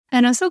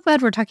And I'm so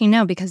glad we're talking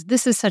now because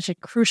this is such a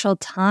crucial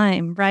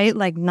time, right?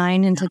 Like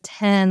 9 into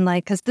 10,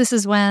 because this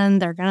is when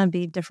they're going to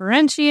be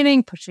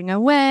differentiating, pushing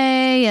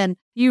away. And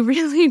you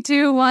really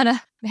do want to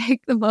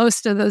make the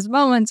most of those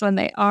moments when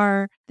they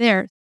are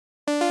there.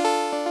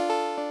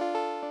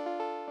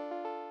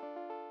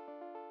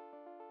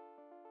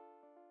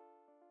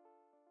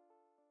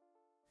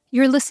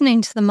 You're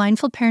listening to the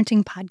Mindful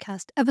Parenting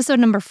Podcast, episode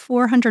number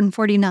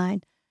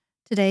 449.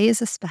 Today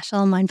is a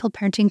special Mindful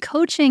Parenting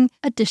Coaching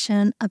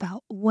edition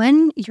about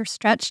when you're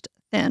stretched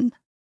thin.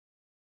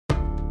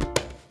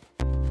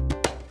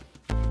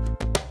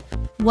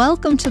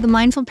 Welcome to the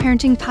Mindful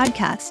Parenting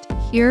Podcast.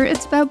 Here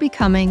it's about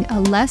becoming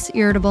a less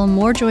irritable,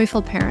 more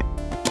joyful parent.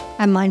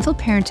 At Mindful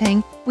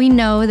Parenting, we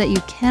know that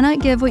you cannot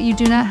give what you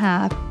do not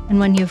have, and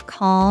when you have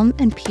calm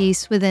and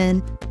peace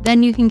within,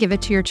 then you can give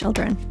it to your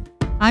children.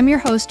 I'm your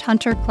host,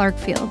 Hunter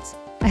Clark-Fields.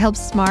 I help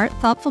smart,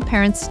 thoughtful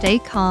parents stay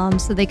calm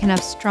so they can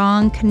have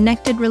strong,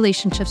 connected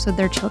relationships with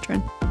their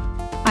children.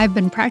 I've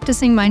been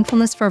practicing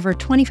mindfulness for over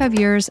 25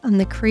 years. I'm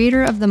the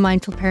creator of the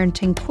Mindful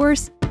Parenting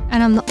course,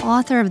 and I'm the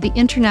author of the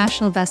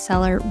international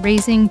bestseller,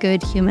 Raising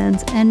Good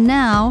Humans, and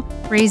now,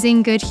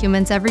 Raising Good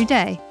Humans Every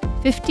Day,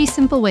 50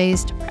 simple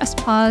ways to press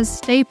pause,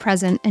 stay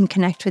present, and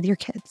connect with your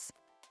kids.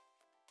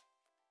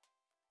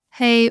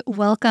 Hey,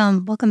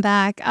 welcome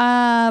back.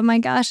 My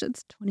gosh,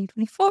 it's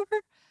 2024.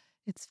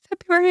 It's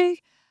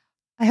February.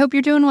 I hope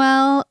you're doing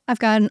well. I've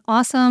got an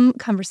awesome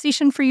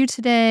conversation for you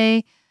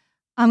today.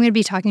 I'm going to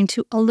be talking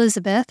to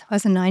Elizabeth, who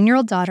has a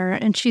 9-year-old daughter,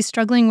 and she's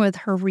struggling with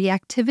her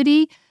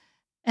reactivity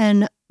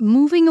and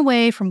moving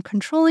away from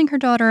controlling her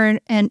daughter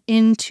and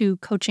into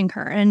coaching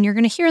her. And you're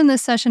going to hear in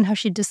this session how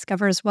she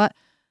discovers what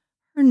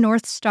her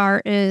North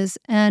Star is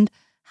and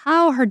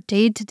how her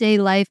day-to-day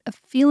life of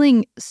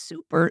feeling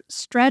super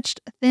stretched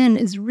thin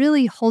is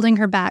really holding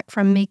her back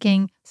from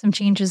making some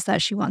changes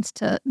that she wants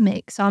to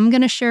make. So I'm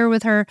going to share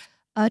with her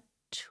a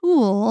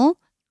tool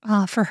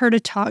for her to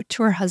talk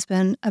to her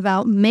husband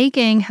about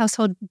making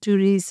household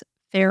duties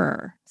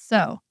fairer.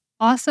 So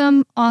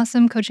awesome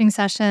coaching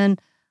session.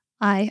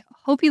 I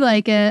hope you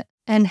like it.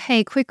 And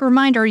hey, quick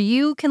reminder,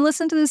 you can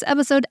listen to this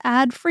episode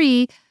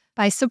ad-free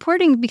by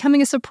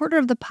becoming a supporter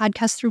of the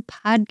podcast through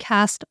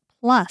Podcast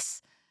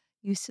Plus.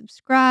 You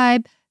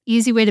subscribe,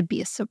 easy way to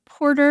be a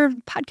supporter of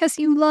podcasts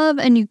you love,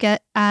 and you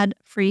get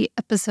ad-free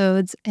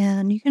episodes.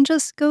 And you can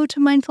just go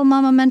to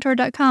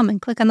mindfulmamamentor.com and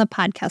click on the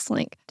podcast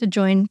link to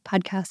join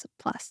Podcast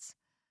Plus.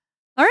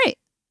 All right,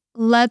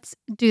 let's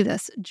do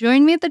this.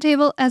 Join me at the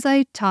table as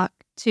I talk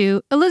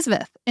to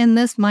Elizabeth in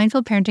this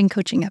Mindful Parenting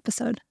Coaching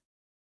episode.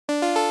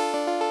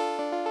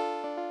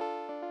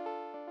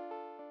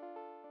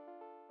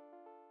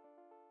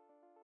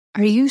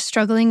 Are you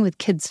struggling with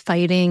kids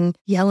fighting,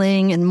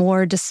 yelling, and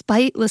more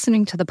despite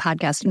listening to the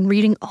podcast and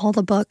reading all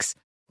the books?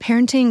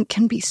 Parenting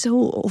can be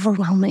so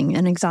overwhelming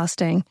and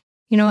exhausting.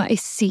 You know, I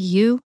see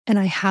you and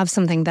I have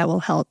something that will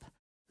help.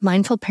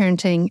 Mindful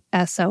Parenting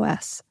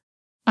SOS.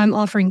 I'm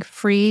offering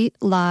free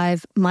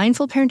live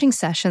mindful parenting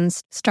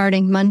sessions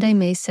starting Monday,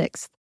 May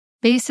 6th.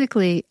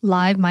 Basically,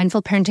 live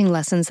mindful parenting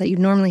lessons that you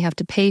normally have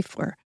to pay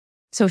for.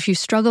 So if you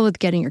struggle with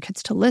getting your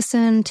kids to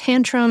listen,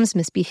 tantrums,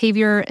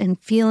 misbehavior, and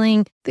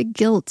feeling the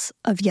guilt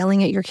of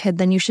yelling at your kid,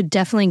 then you should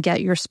definitely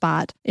get your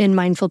spot in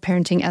Mindful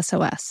Parenting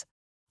SOS.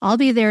 I'll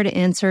be there to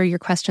answer your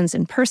questions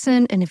in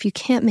person, and if you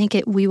can't make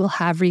it, we will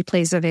have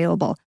replays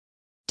available.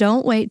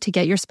 Don't wait to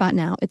get your spot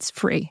now. It's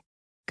free.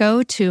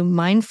 Go to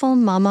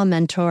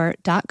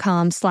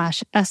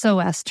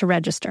mindfulmamamentor.com/SOS to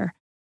register.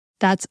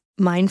 That's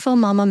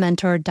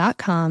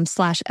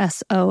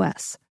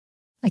mindfulmamamentor.com/SOS.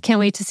 I can't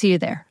wait to see you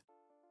there.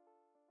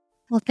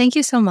 Well, thank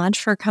you so much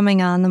for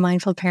coming on the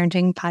Mindful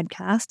Parenting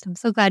Podcast. I'm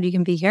so glad you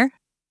can be here.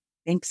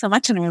 Thanks so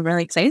much, and I'm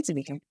really excited to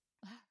be here.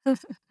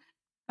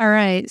 All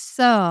right.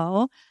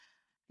 So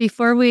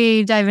before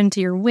we dive into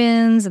your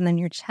wins and then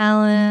your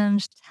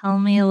challenge, tell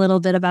me a little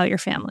bit about your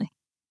family.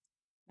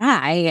 Yeah,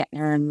 I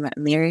am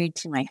married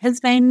to my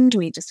husband.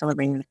 We just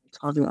celebrated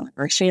our 12-year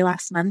anniversary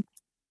last month.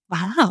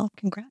 Wow.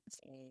 Congrats.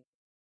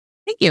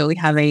 Thank you. We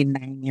have a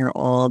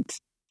 9-year-old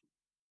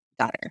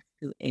daughter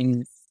who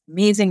is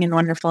amazing and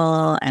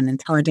wonderful and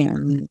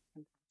intelligent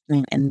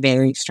and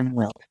very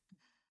strong-willed.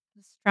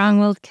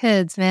 Strong-willed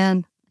kids,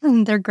 man.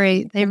 They're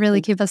great. They really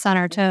keep us on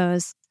our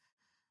toes.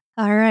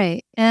 All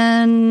right.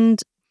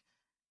 And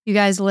you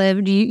guys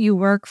you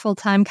work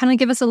full-time. Kind of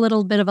give us a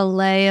little bit of a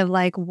lay of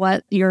like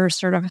what your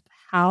sort of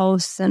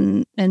house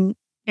and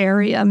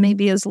area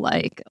maybe is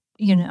like,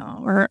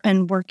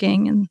 and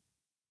working and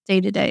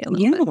day-to-day a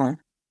little bit.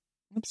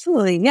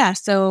 Absolutely. Yeah.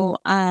 So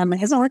my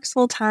husband works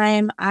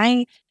full-time.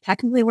 I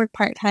technically work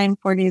part-time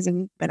 4 days a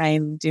week, but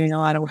I'm doing a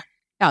lot of work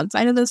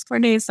outside of those 4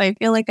 days. So I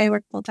feel like I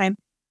work full-time,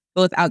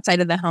 both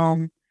outside of the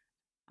home.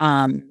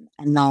 And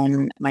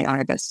then my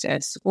daughter goes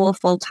to school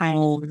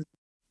full-time.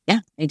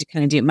 Yeah, I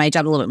kind of do my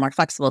job a little bit more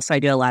flexible. So I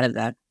do a lot of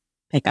the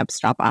pickups,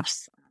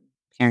 drop-offs,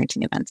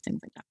 parenting events,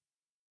 things like that.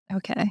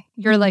 Okay.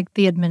 You're like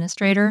the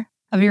administrator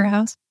of your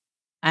house?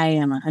 I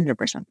am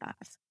 100% that.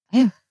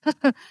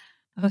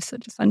 Oh,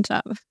 such a fun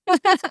job.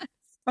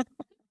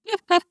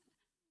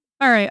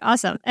 All right,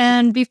 awesome.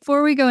 And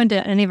before we go into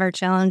any of our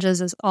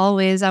challenges, as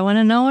always, I want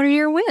to know what are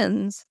your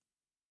wins?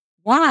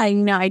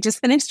 Yeah, I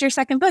just finished your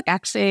second book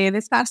actually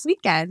this past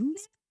weekend.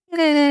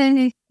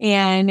 Yay.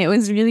 And it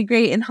was really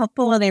great and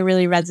helpful. And I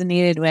really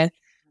resonated with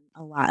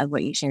a lot of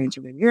what you shared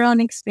with your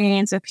own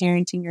experience of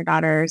parenting your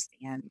daughters.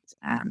 And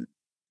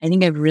I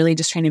think I've really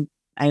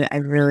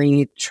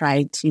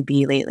tried to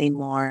be lately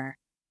more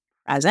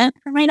present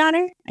for my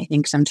daughter. I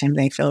think sometimes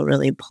I feel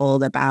really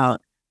pulled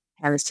about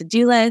I have this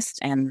to-do list,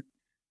 and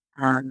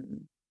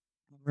I'm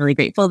really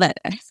grateful that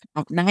at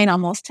 9,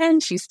 almost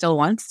 10, she still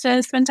wants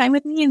to spend time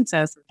with me. And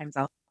so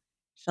sometimes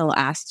she'll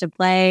ask to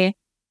play,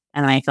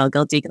 and I feel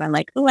guilty because I'm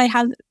like, oh, I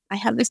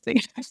have this thing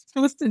I'm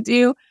supposed to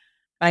do.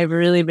 But I've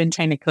really been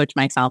trying to coach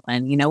myself,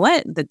 and you know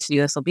what? The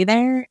to-do list will be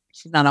there.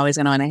 She's not always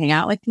going to want to hang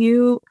out with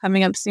you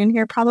coming up soon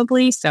here,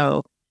 probably.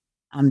 So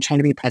I'm trying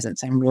to be present.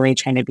 So I'm really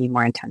trying to be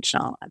more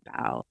intentional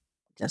about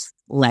just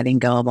letting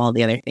go of all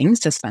the other things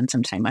to spend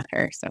some time with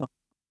her. So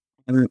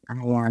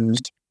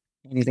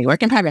it is a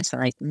work in progress, so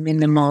like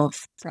minimal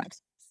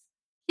steps.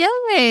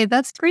 Yay.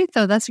 That's great,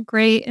 though. That's a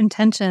great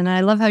intention.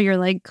 I love how you're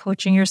like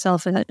coaching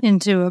yourself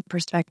into a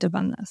perspective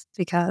on this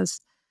because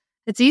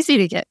it's easy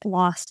to get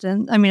lost.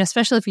 And I mean,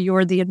 especially if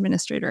you're the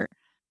administrator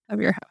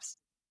of your house.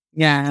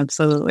 Yeah,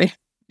 absolutely.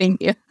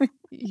 Thank you.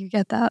 You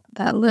get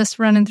that list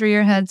running through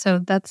your head. So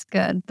that's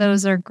good.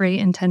 Those are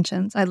great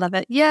intentions. I love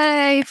it.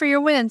 Yay for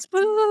your wins.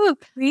 Woo!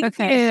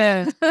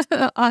 Okay.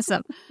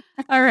 Awesome.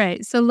 All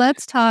right. So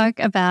let's talk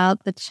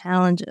about the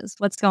challenges.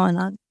 What's going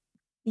on?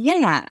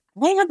 Yeah,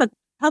 I have a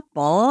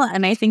couple,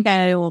 and I think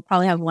I will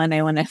probably have one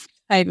I want to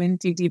dive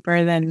into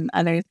deeper than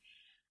others.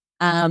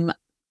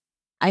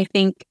 I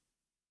think,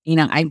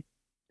 I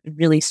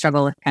really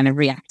struggle with kind of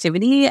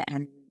reactivity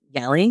and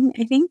yelling,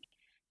 I think.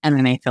 And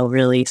then I feel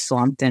really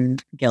swamped in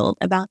guilt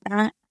about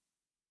that.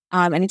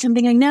 And it's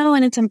something I know,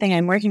 and it's something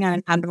I'm working on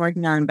and have been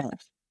working on, but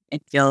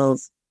it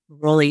feels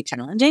really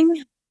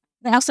challenging.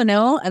 I also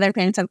know other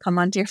parents have come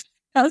onto your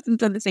house and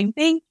done the same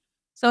thing.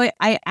 So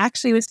I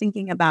actually was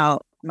thinking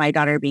about my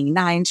daughter being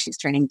 9. She's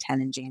turning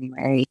 10 in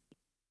January.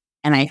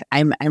 And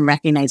I'm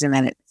recognizing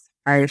that it's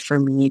hard for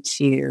me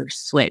to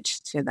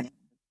switch to the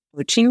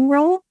coaching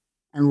role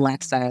and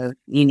less of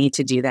you need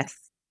to do this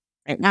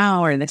right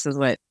now, or this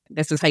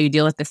is how you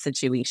deal with this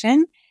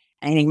situation.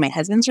 And I think my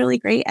husband's really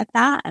great at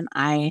that. And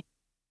I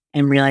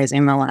am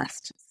realizing the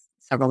last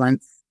several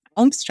months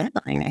I'm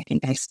struggling. I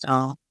think I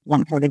still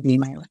want her to be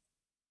my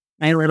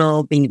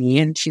little baby,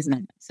 and she's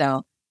not.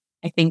 So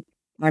I think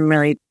I'm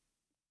really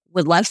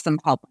would love some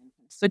help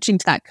switching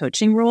to that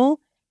coaching role,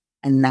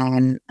 and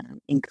then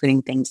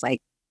including things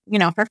like,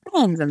 her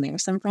friends. And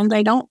there's some friends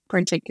I don't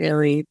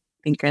particularly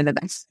think are the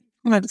best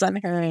ones on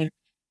her, and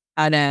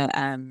how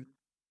to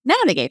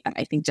navigate that.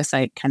 I think just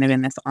like kind of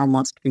in this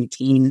almost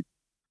preteen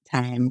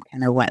time,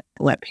 kind of what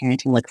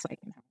parenting looks like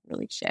and how it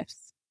really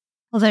shifts.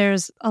 Well,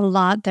 there's a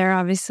lot there,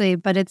 obviously,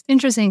 but it's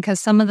interesting because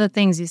some of the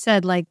things you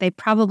said, like they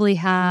probably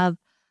have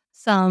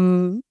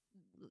some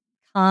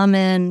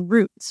common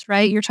roots,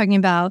 right? You're talking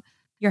about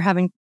you're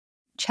having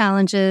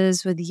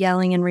challenges with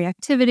yelling and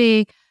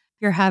reactivity.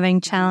 You're having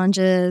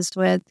challenges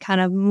with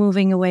kind of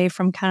moving away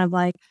from kind of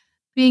like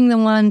being the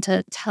one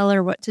to tell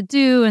her what to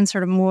do and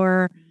sort of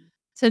more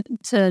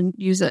to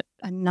use a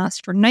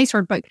nice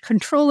word, but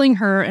controlling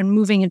her and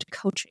moving into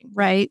coaching,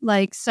 right?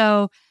 Like,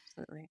 so,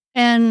 Absolutely.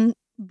 and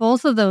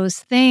both of those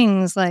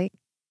things like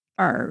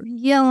are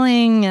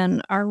yelling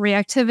and our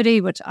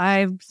reactivity, which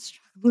I've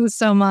struggled with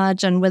so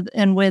much, and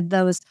with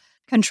those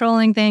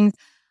controlling things,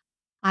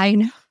 I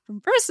know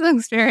from personal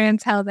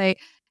experience how they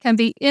can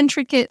be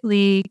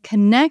intricately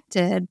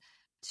connected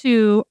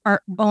to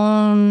our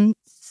own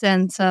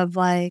sense of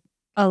like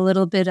a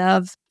little bit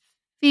of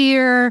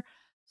fear,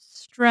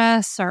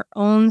 stress, our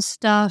own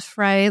stuff,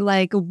 right?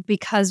 Like,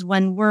 because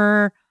when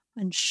we're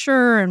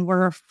unsure and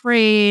we're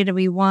afraid,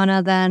 we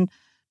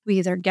we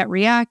either get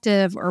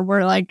reactive or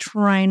we're like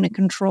trying to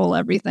control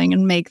everything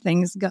and make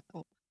things go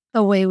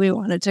the way we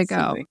want it to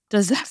Absolutely. go.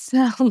 Does that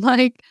sound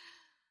like?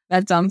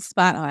 That sounds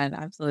spot on.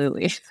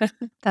 Absolutely.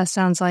 That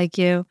sounds like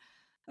you.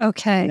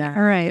 Okay. Yeah.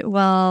 All right.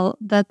 Well,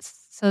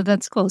 that's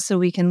cool. So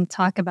we can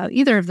talk about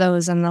either of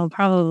those and they'll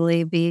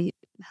probably be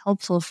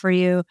helpful for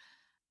you.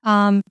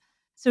 Um,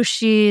 so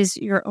she's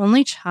your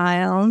only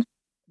child,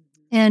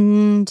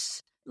 and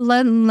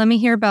let me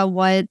hear about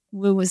what it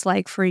was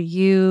like for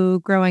you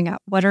growing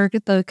up. What are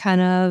the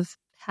kind of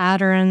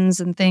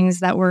patterns and things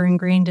that were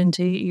ingrained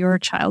into your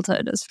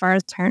childhood as far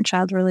as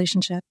parent-child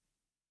relationship?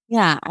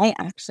 Yeah, I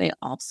actually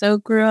also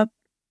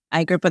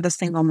I grew up with a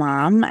single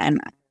mom and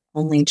I'm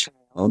only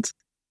child.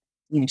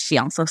 She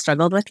also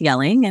struggled with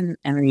yelling and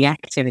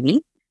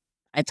reactivity.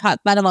 I thought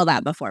of all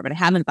that before, but I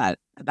haven't thought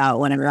about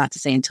what I'm about to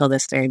say until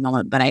this very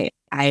moment. But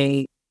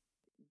I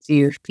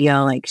do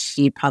feel like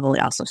she probably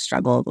also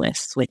struggled with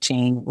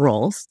switching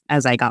roles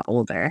as I got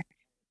older,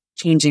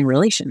 changing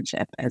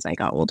relationship as I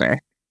got older.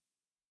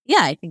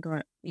 Yeah, I think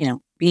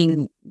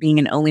being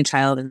an only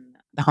child in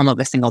the home of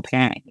a single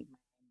parent, I think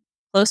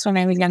close when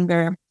I was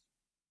younger.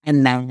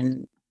 And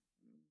then,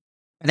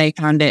 but I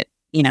found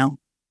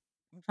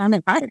found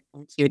it hard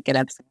when she would get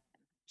upset.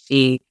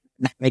 She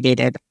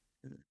navigated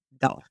the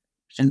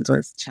emotions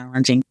was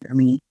challenging for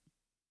me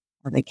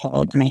as a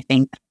kid.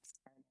 And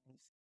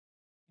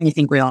I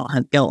think we all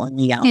have guilt when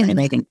we yell. And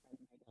I think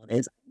guilt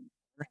is,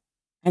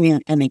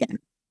 and again,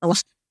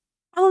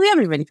 probably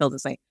everybody feels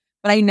this way.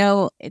 But I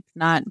know it's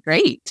not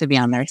great to be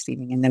on the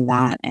receiving end of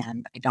that.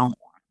 And I don't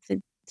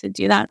want to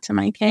do that to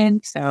my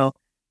kid. So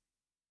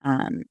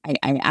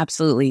I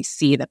absolutely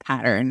see the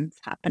patterns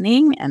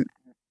happening and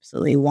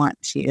absolutely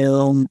want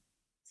to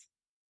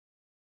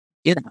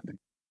do that.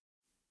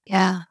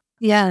 Yeah.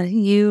 Yeah.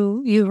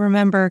 You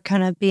remember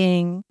kind of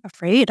being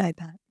afraid, I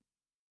bet.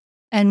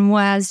 And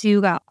as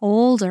you got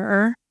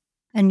older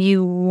and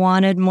you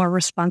wanted more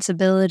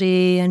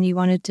responsibility and you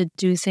wanted to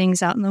do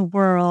things out in the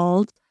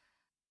world,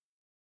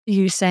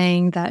 you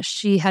saying that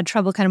she had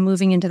trouble kind of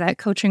moving into that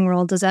coaching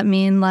role. Does that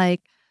mean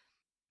like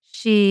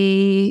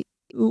she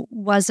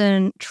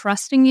wasn't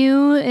trusting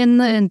you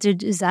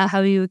is that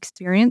how you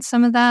experienced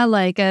some of that?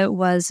 Like,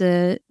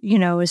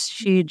 is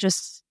she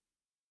just,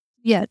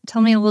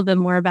 tell me a little bit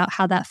more about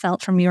how that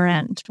felt from your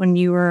end when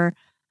you were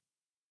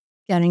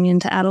getting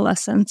into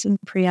adolescence and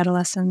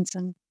pre-adolescence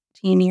and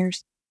teen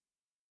years?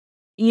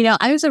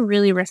 I was a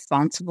really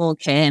responsible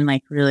kid and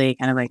like really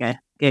kind of like a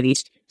goody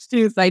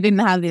two. So I didn't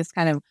have this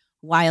kind of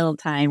wild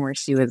time where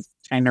she was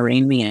trying to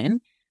rein me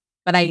in.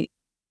 But I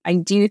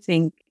do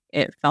think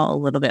it felt a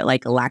little bit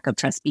like a lack of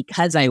trust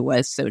because I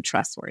was so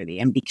trustworthy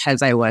and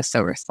because I was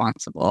so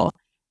responsible.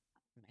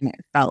 And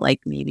it felt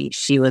like maybe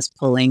she was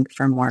pulling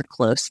for more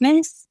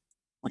closeness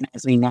when,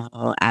 as we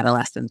know,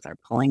 adolescents are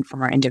pulling for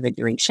more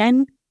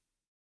individuation.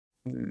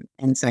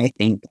 And so I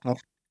think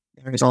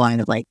there was a lot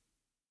of like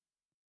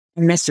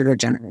missed or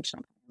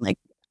generational, like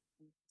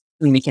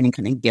communicating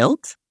kind of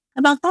guilt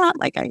about that.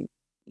 Like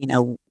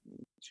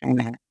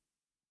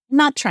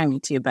not trying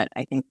to, but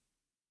I think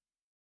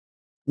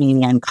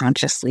maybe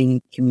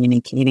unconsciously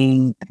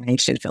communicating that I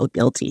should feel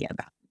guilty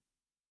about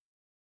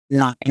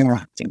not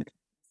interacting with her.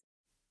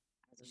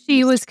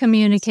 She was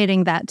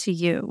communicating that to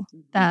you,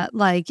 that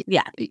like,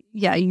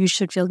 you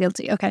should feel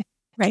guilty. Okay.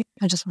 Right.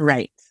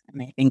 Right.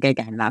 And I think,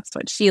 again, that's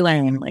what she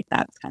learned. Like,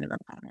 that's kind of a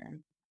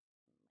pattern,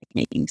 like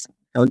making someone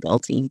feel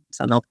guilty.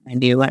 So they'll kind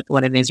of do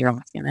what it is you're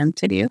asking them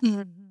to do.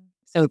 Mm-hmm.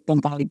 So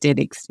I did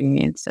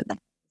experience it.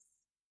 That's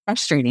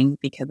frustrating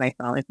because I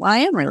felt like, well, I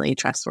am really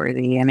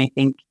trustworthy. And I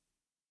think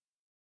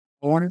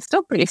I'm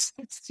still pretty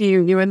sensitive to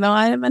you, even though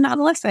I'm an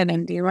adolescent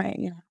and do right.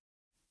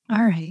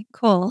 All right,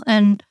 cool.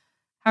 And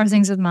how are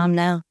things with mom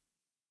now?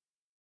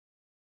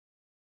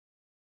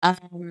 Not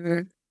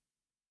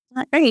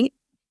great.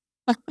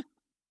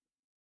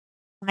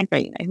 Not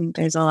great. I think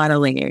there's a lot of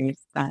layers.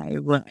 I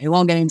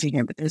won't get into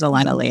here, but there's a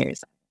lot of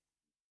layers.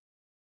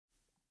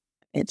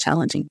 It's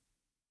challenging.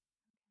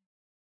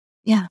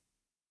 Yeah.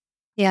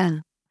 Yeah.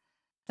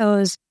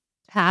 Those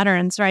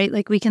patterns, right?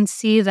 Like we can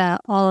see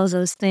that all of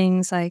those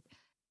things, like,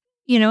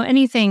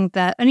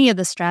 any of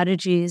the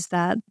strategies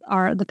that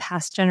the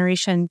past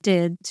generation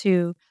did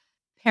to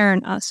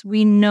parent us,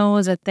 we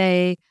know that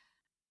they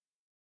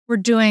were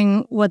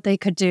doing what they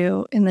could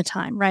do in the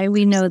time, right?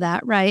 We know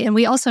that, right? And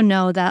we also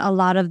know that a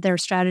lot of their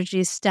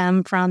strategies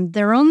stem from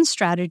their own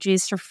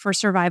strategies for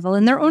survival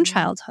in their own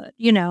childhood,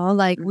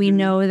 like we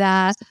know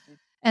that.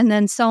 And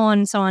then so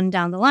on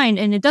down the line.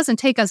 And it doesn't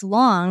take us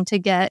long to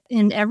get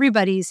in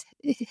everybody's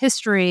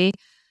history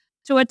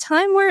to a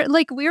time where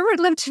like we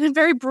lived in a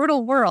very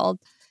brutal world.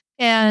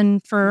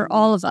 And for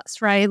all of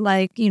us, right?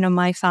 Like,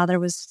 my father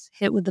was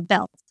hit with the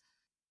belt,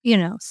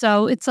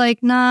 so it's like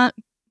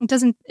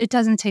it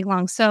doesn't take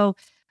long. So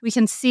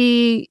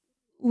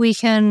we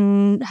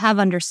can have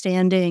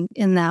understanding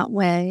in that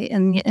way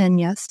and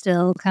yet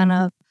still kind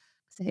of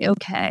say,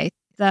 okay,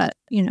 that,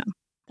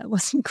 that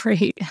wasn't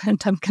great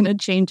and I'm going to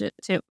change it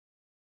too.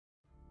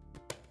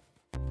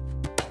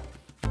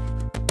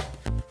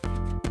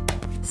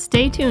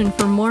 Stay tuned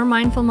for more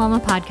Mindful Mama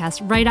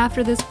podcast right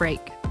after this break.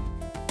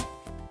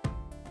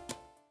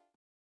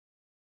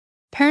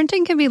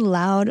 Parenting can be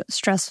loud,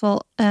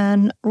 stressful,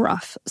 and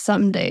rough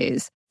some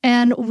days.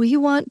 And we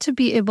want to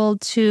be able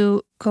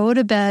to go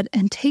to bed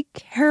and take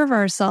care of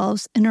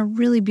ourselves in a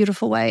really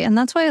beautiful way. And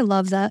that's why I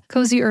love that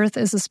Cozy Earth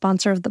is a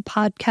sponsor of the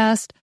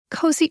podcast.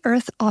 Cozy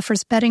Earth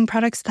offers bedding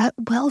products that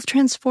will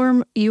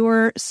transform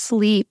your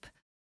sleep.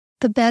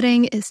 The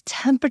bedding is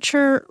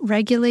temperature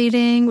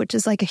regulating, which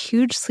is like a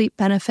huge sleep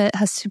benefit,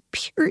 has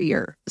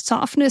superior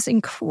softness,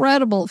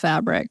 incredible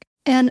fabric,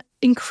 and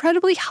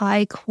incredibly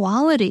high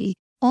quality.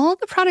 All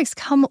the products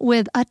come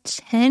with a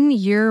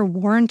 10-year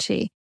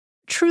warranty.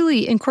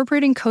 Truly,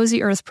 incorporating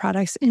Cozy Earth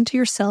products into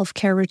your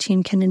self-care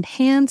routine can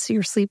enhance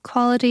your sleep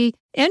quality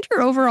and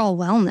your overall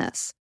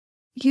wellness.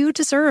 You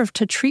deserve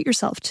to treat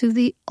yourself to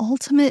the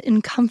ultimate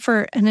in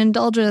comfort and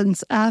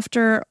indulgence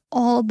after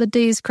all the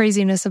day's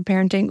craziness of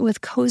parenting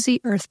with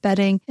Cozy Earth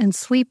bedding and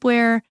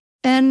sleepwear.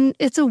 And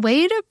it's a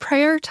way to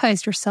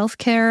prioritize your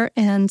self-care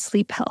and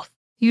sleep health.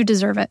 You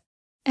deserve it.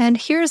 And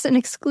here's an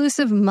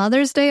exclusive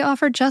Mother's Day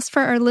offer just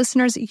for our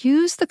listeners.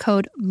 Use the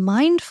code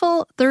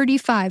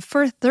MINDFUL35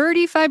 for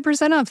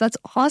 35% off. That's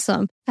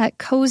awesome. At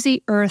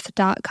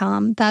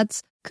CozyEarth.com.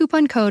 That's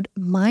coupon code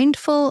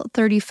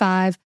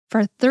MINDFUL35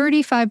 for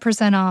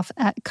 35% off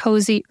at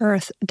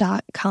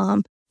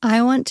CozyEarth.com.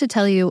 I want to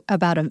tell you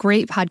about a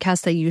great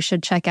podcast that you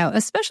should check out,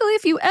 especially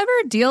if you ever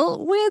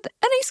deal with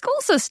any school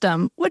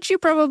system, which you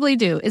probably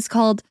do. It's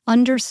called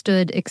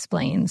Understood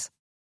Explains.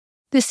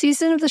 This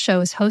season of the show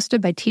is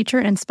hosted by teacher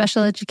and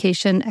special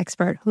education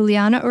expert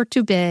Juliana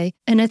Urtubey,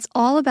 and it's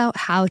all about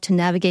how to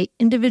navigate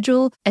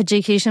individual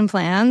education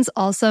plans,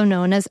 also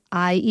known as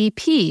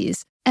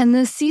IEPs. And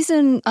this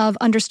season of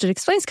Understood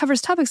Explains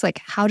covers topics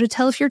like how to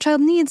tell if your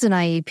child needs an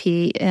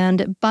IEP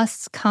and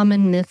busts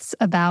common myths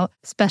about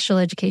special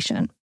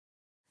education.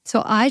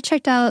 So I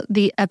checked out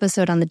the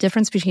episode on the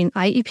difference between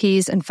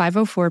IEPs and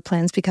 504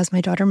 plans because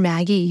my daughter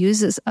Maggie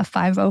uses a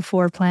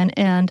 504 plan,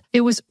 and it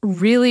was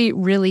really,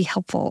 really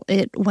helpful.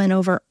 It went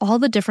over all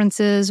the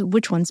differences,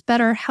 which one's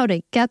better, how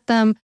to get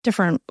them,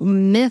 different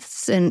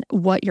myths and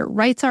what your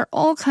rights are,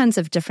 all kinds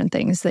of different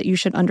things that you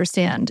should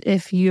understand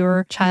if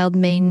your child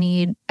may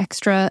need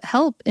extra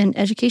help in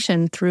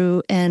education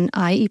through an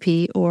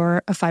IEP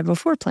or a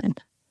 504 plan.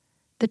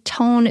 The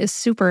tone is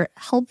super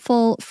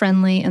helpful,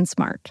 friendly, and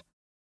smart.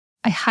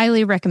 I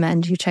highly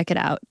recommend you check it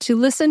out. To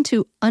listen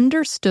to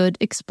Understood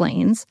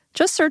Explains,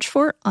 just search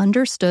for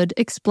Understood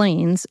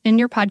Explains in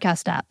your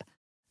podcast app.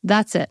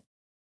 That's it.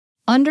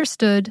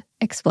 Understood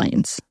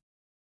Explains.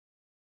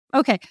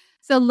 Okay,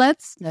 so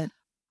let's kind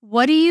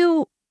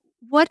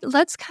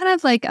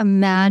of like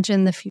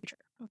imagine the future.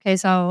 Okay,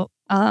 so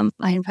I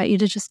invite you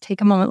to just take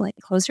a moment, like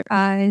close your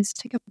eyes,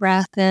 take a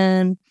breath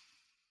in,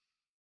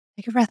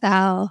 take a breath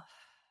out,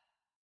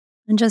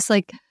 and just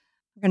like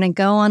we're going to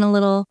go on a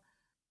little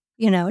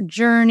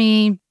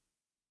journey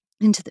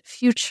into the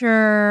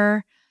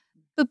future.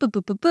 Boo, boo,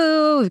 boo, boo,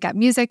 boo. We've got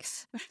music.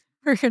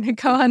 We're going to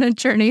go on a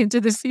journey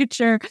into the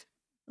future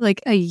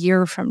like a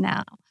year from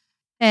now.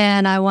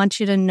 And I want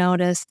you to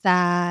notice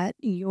that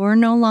you're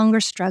no longer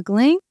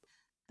struggling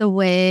the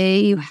way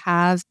you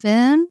have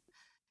been.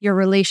 Your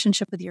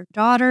relationship with your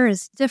daughter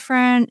is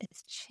different.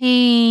 It's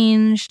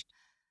changed.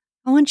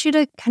 I want you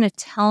to kind of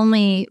tell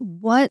me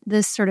what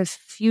this sort of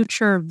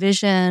future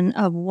vision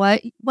of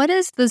what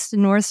is this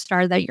North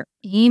Star that you're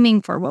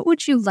aiming for? How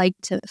would you like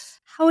to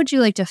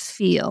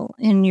feel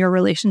in your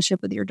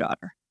relationship with your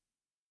daughter?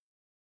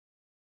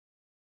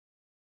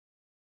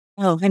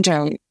 Oh,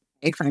 Andrew,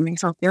 I find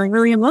myself feeling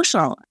really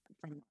emotional.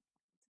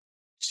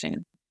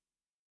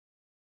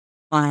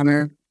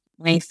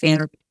 My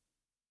favorite.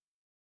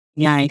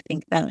 Yeah, I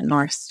think that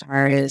North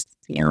Star is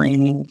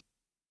feeling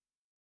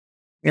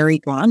very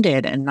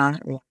grounded and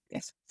not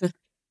reactive.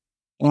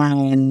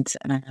 And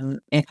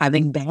it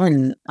having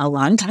been a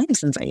long time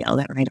since I yelled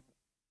at my daughter,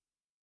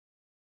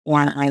 or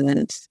I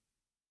was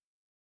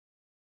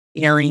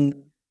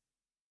feeling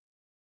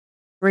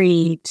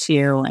free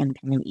to and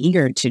kind of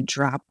eager to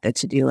drop the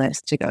to-do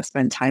list to go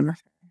spend time with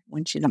her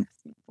when she's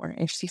asking for it,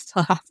 if she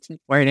still asking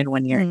for it in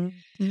 1 year.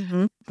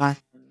 Mm-hmm.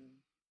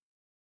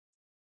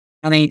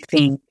 And I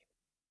think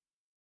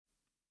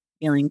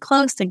feeling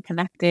close and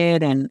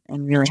connected and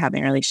really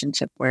having a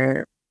relationship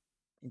where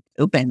it's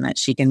open, that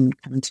she can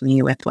come to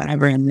me with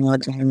whatever and know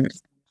that I'm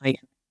like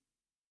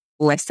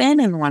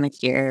listen and want to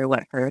hear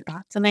what her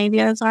thoughts and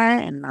ideas are,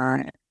 and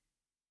not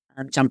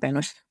jump in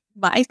with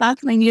my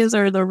thoughts and ideas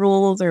or the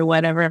rules or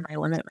whatever my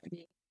limit might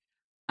be.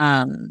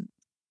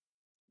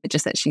 It's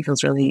just that she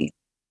feels really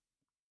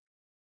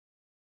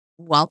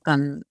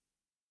welcome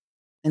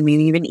and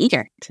maybe even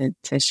eager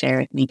to share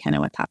with me kind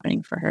of what's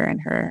happening for her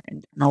and her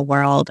internal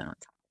world.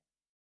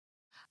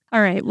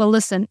 All right. Well,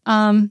 listen,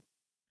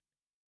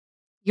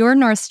 your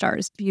North Star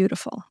is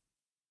beautiful.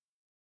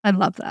 I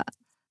love that.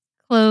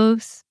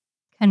 Close,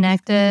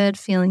 connected,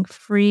 feeling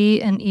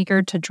free and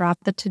eager to drop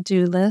the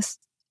to-do list,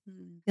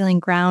 feeling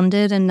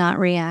grounded and not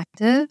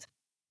reactive.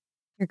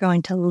 You're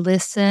going to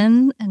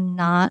listen and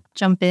not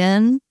jump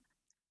in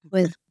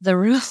with the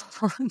rules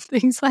and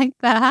things like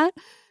that.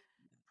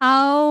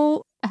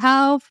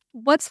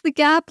 What's the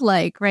gap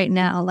like right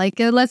now? Like,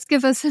 let's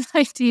give us an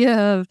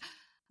idea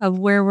of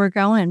where we're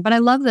going. But I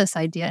love this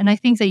idea, and I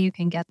think that you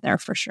can get there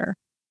for sure.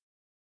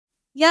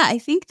 Yeah, I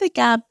think the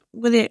gap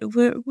with it,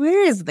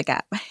 where is the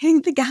gap? I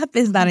think the gap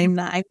is that I'm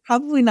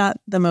probably not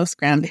the most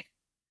grounded.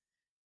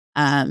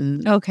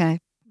 Okay.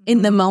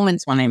 In the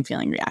moments when I'm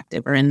feeling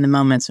reactive, or in the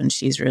moments when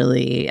she's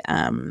really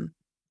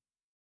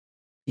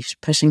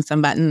pushing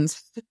some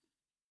buttons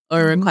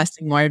or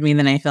requesting more of me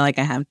than I feel like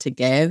I have to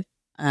give,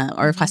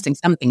 or requesting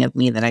something of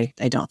me that I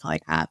don't feel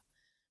like I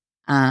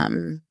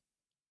have.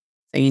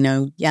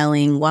 So,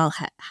 yelling,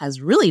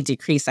 has really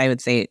decreased, I would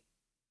say,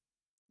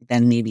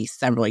 than maybe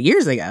several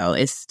years ago,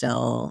 is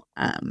still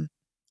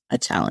a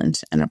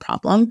challenge and a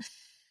problem.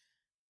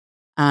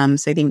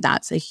 So I think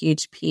that's a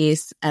huge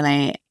piece.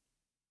 And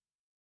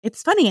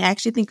it's funny, I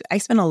actually think I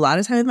spend a lot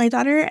of time with my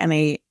daughter, and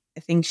I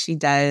think she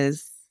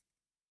does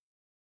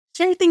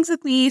share things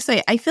with me. So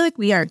I feel like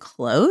we are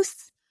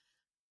close.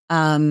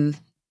 But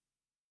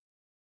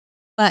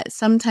But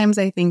sometimes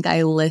I think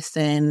I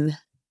listen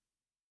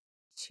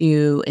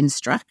to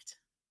instruct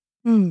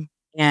Mm.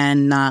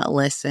 and not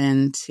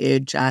listen to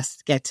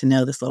just get to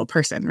know this little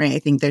person, right? I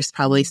think there's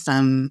probably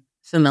some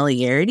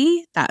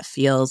familiarity that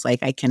feels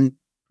like I can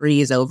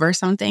breeze over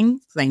something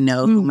because I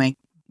know who my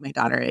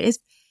daughter is.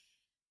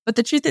 But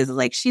the truth is,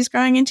 like, she's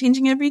growing and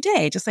changing every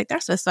day, just like the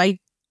rest of us. So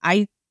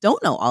I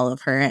don't know all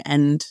of her,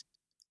 and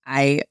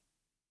I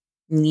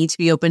need to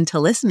be open to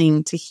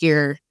listening to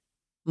hear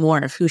more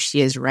of who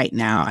she is right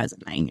now as a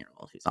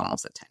 9-year-old who's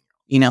almost a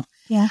 10-year-old, you know?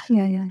 Yeah.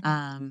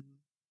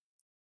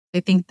 I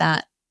think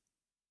that,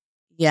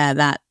 yeah,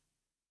 that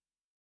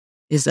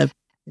is a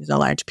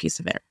large piece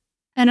of it.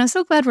 And I'm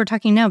so glad we're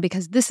talking now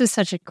because this is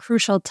such a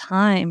crucial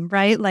time,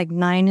 right? Like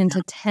 9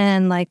 into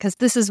 10, like, because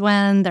this is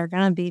when they're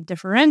going to be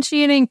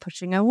differentiating,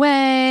 pushing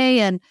away.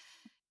 And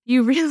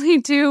you really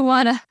do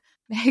want to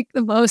make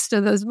the most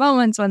of those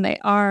moments when they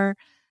are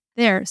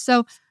there.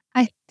 So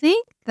I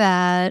think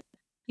that,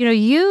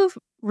 you've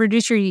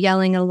reduced your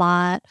yelling a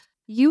lot.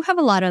 You have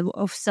a lot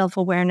of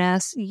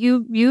self-awareness.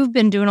 You've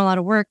been doing a lot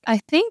of work. I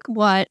think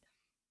what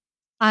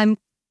I'm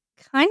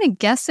kind of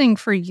guessing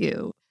for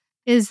you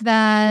is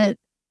that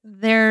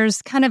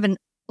there's kind of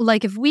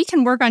like, if we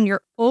can work on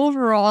your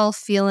overall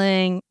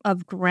feeling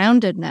of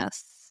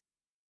groundedness,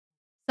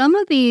 some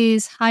of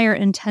these higher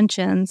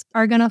intentions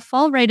are going to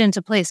fall right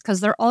into place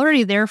because they're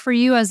already there for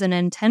you as an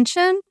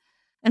intention.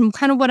 And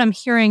kind of what I'm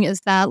hearing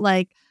is that,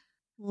 like,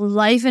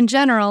 life in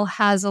general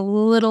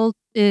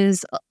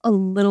is a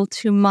little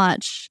too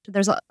much.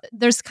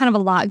 There's kind of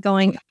a lot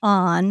going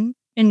on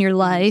in your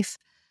life.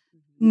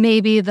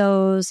 Maybe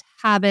those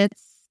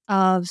habits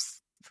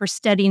for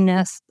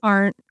steadiness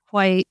aren't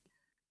quite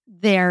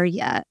there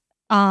yet.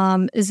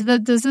 Does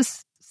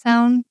this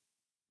sound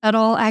at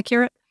all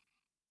accurate?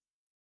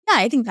 Yeah,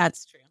 I think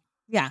that's true.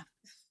 Yeah.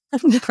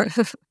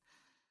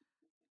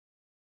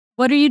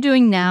 What are you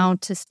doing now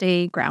to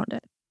stay grounded?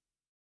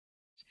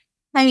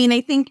 I mean, I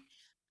think,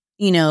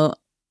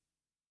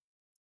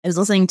 I was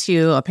listening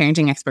to a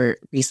parenting expert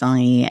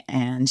recently,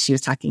 and she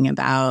was talking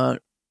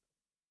about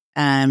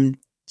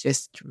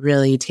just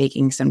really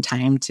taking some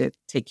time to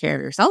take care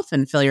of yourself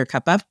and fill your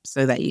cup up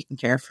so that you can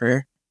care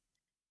for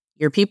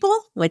your people,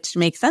 which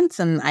makes sense.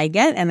 And I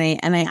get, and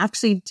I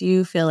actually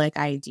do feel like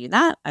I do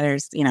that.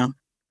 There's, a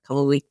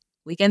couple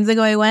weekends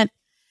ago, I went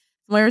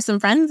somewhere with some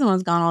friends and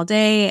was gone all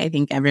day. I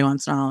think every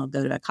once in a while I'll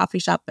go to a coffee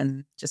shop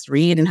and just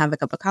read and have a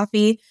cup of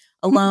coffee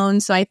alone.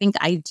 So I think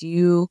I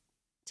do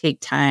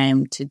take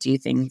time to do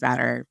things that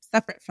are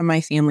separate from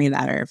my family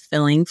that are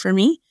filling for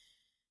me.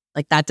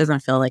 Like, that doesn't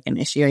feel like an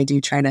issue. I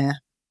do try to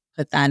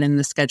put that in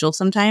the schedule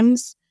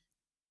sometimes.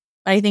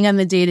 But I think on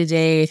the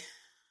day-to-day,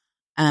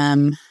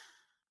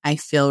 I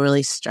feel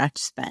really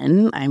stretched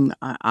then. I'm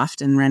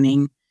often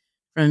running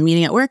from a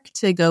meeting at work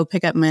to go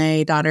pick up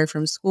my daughter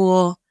from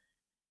school,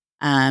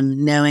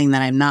 knowing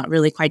that I'm not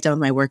really quite done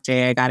with my work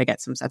day. I got to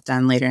get some stuff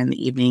done later in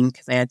the evening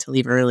because I had to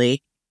leave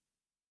early.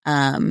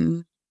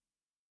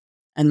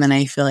 And then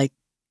I feel like,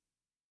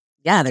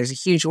 yeah, there's a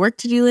huge work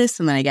to-do list.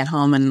 And then I get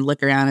home and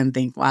look around and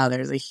think, wow,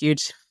 there's a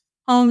huge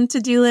home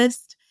to-do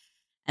list.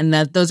 And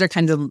those are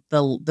kind of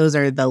those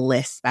are the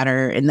lists that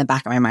are in the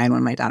back of my mind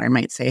when my daughter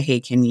might say, hey,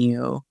 can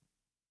you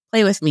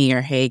play with me?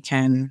 Or, hey,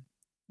 can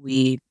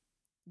we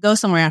go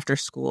somewhere after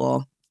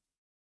school?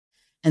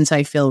 And so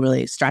I feel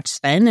really stretched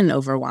thin and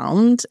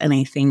overwhelmed. And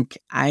I think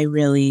I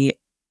really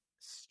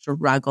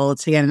struggle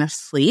to get enough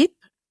sleep.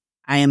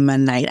 I am a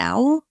night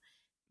owl.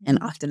 And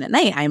often at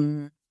night,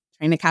 I'm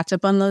trying to catch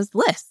up on those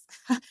lists.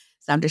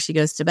 So after she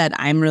goes to bed,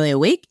 I'm really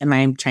awake and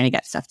I'm trying to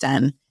get stuff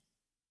done.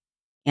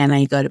 And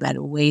I go to bed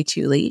way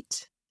too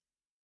late.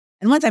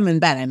 And once I'm in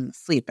bed, I'm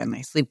asleep and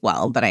I sleep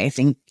well. But I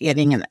think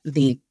getting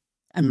the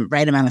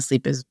right amount of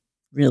sleep is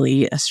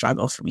really a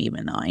struggle for me,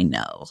 even though I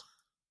know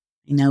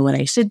what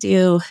I should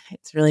do.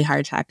 It's really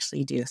hard to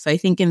actually do. So I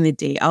think in the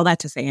day, all that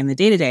to say, in the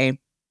day-to-day,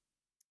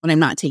 when I'm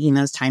not taking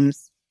those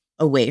times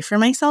away for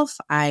myself,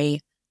 I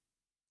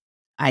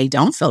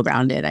don't feel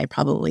grounded. I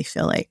probably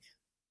feel like,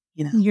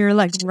 You're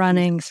like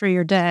running through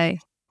your day,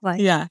 like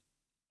a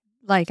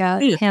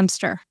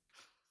hamster.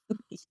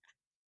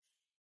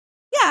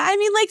 Yeah, I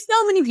mean, like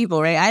so many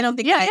people, right? I don't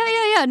think.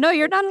 Yeah. No,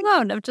 you're not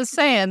alone. I'm just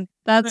saying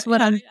that's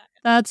what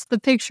that's the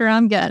picture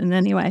I'm getting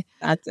anyway.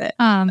 That's it.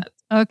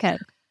 Okay.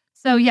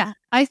 So yeah,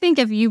 I think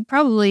if you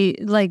probably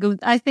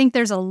I think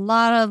there's a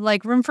lot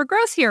of room for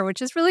growth here,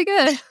 which is really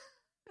good.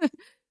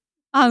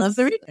 Love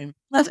the reading.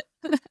 Love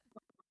it.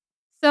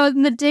 So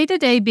in the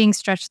day-to-day being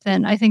stretched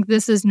thin, I think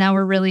this is now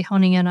we're really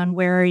honing in on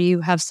where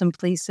you have some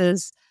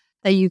places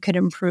that you could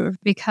improve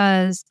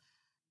because,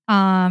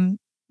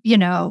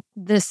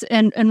 this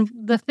and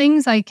the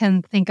things I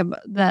can think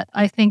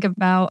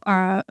about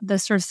are the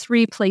sort of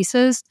three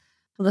places.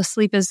 Well, the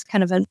sleep is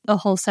kind of a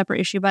whole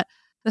separate issue, but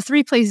the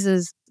three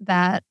places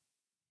that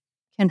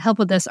can help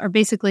with this are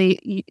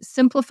basically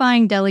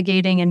simplifying,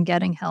 delegating, and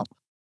getting help.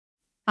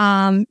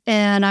 And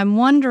I'm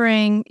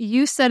wondering,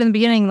 you said in the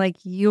beginning,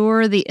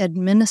 you're the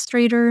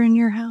administrator in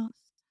your house.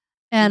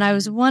 And I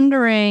was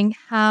wondering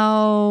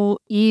how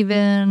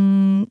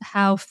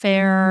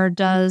fair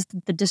does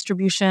the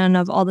distribution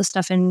of all the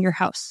stuff in your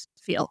house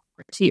feel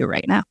to you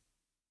right now?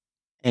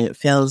 It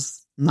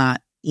feels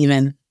not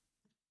even,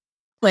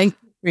 like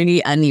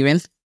pretty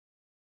uneven.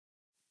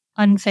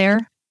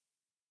 Unfair?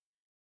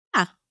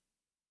 Yeah.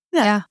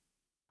 Yeah.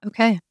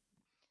 Okay.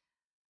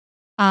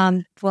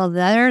 Well,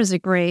 there's a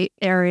great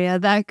area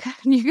that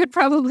you could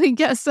probably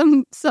get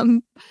some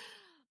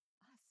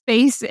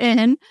space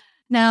in.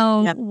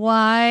 Now, Yep.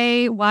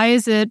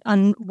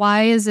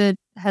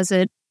 has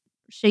it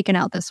shaken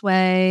out this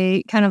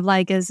way? Kind of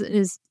like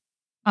is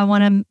I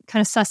want to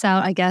kind of suss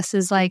out, I guess,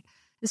 is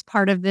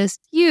part of this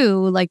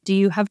you? Like, do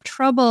you have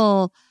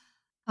trouble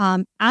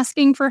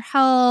asking for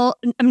help?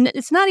 I mean,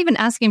 it's not even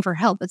asking for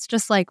help. It's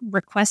just like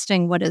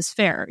requesting what is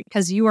fair,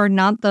 because you are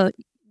not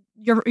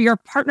your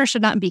partner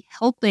should not be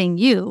helping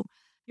you.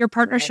 Your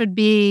partner Right. should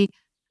be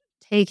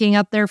taking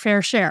up their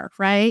fair share,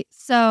 right?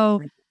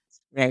 So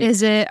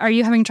Right. are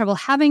you having trouble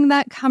having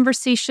that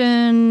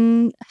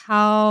conversation?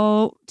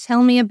 Tell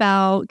me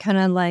about kind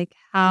of like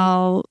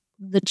how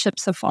the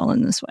chips have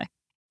fallen this way.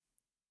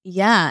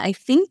 Yeah, I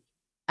think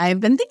I've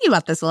been thinking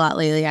about this a lot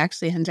lately,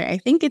 actually, Hunter. I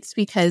think it's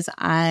because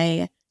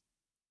I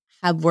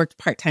have worked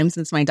part-time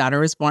since my daughter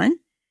was born.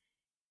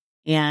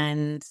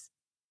 And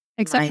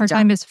Except my job,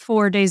 part-time is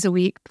 4 days a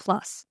week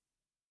plus,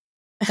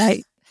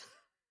 right?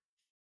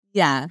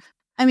 yeah.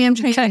 I mean, I'm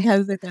trying to Okay.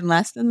 have it been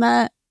less than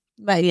that,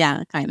 but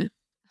yeah, kind of.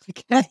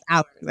 Less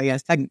hours, I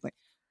guess, technically.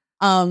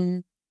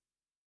 And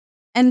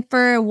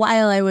for a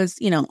while, I was,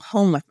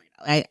 home with my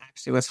daughter. I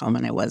actually was home,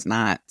 and I was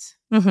not.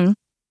 Mm-hmm.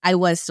 I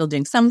was still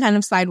doing some kind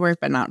of side work,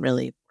 but not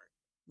really.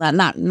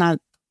 Not.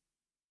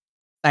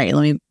 Sorry,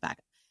 let me back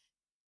up.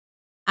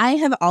 I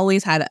have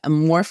always had a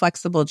more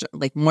flexible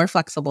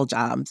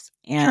jobs,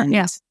 Sure, and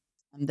yeah.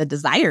 the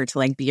desire to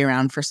like be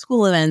around for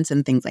school events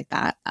and things like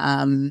that.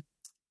 And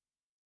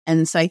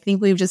so I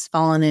think we've just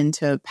fallen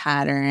into a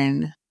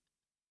pattern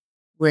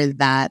where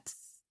that's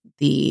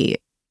the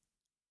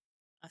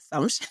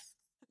assumption.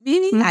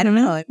 Maybe I don't Mhm.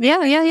 know. Yeah.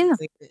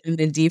 Like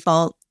the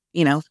default,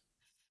 parent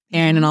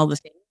and Mhm. all the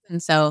things.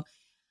 And so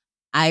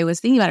I was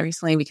thinking about it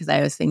recently because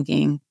I was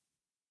thinking,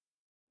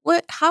 how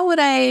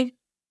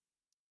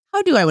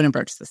do I want to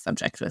broach this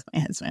subject with my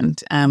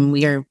husband?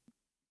 We are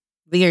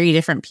very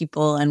different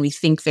people, and we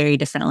think very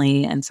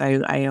differently. And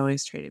so I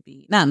always try to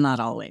be, not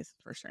always,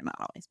 for sure, not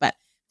always, but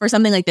for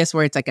something like this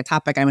where it's like a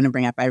topic I'm going to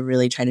bring up, I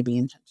really try to be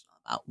intentional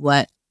about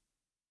what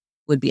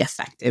would be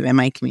effective in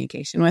my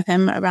communication with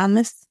him around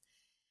this.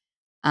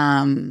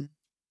 And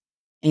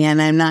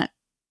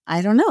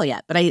I don't know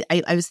yet, but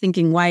I was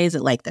thinking, why is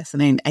it like this?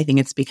 And I think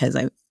it's because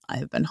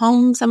I've been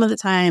home some of the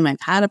time.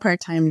 I've had a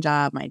part-time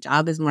job. My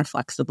job is more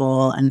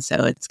flexible. And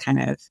so it's kind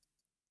of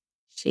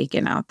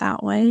shaken out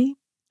that way.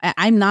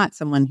 I'm not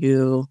someone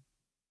who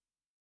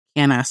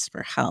can ask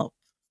for help,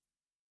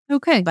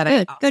 Okay, but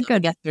good, good,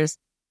 I good.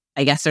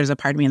 guess there's a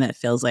part of me that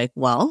feels like,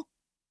 well,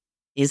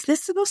 is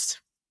this supposed to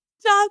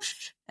be a job?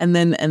 And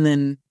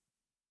then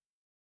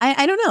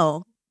I don't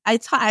know. I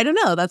don't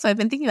know. That's why I've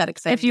been thinking about it.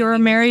 If you were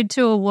married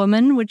to a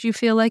woman, would you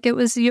feel like it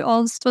was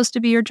all supposed to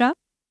be your job?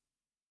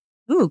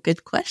 Ooh,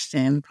 good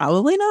question.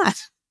 Probably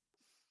not.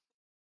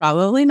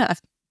 Probably not.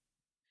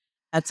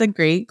 That's a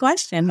great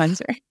question,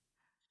 Hunter.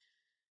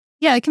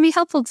 Yeah, it can be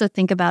helpful to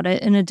think about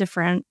it in a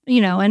different,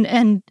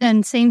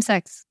 and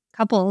same-sex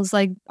couples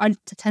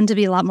tend to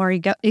be a lot more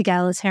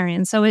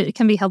egalitarian. So it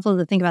can be helpful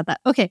to think about that.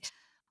 Okay,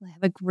 well, I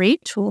have a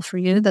great tool for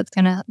you that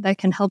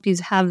can help you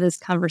have this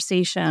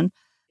conversation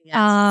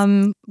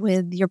Yes.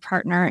 with your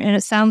partner. And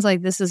it sounds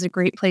like this is a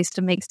great place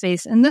to make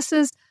space. And this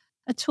is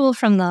a tool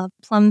from the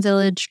Plum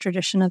Village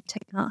tradition of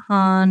Thich Nhat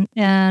Hanh,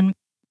 and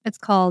it's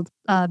called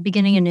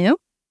Beginning Anew.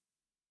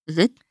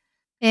 Mhm.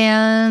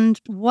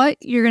 And what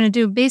you're going to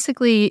do,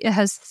 basically, it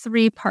has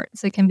 3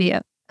 parts. It can be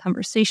a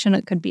conversation,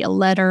 it could be a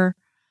letter.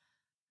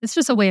 It's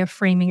just a way of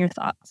framing your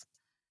thoughts.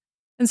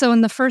 And so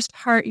in the first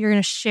part, you're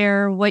going to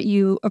share what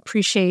you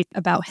appreciate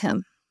about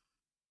him.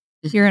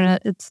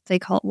 They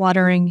call it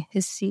watering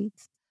his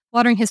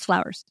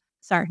flowers.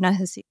 Sorry, not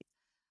his seeds.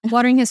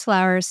 Watering his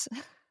flowers.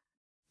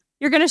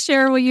 You're going to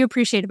share what you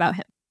appreciate about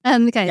him.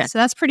 Okay, Yeah. so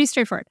that's pretty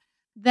straightforward.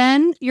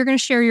 Then you're going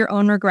to share your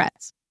own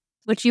regrets,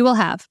 which you will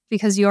have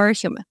because you are a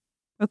human.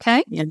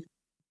 Okay? Yeah.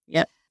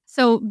 Yep.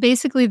 So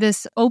basically,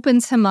 this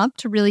opens him up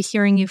to really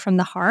hearing you from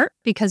the heart,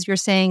 because you're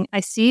saying,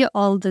 I see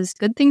all those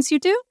good things you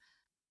do.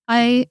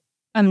 I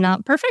am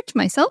not perfect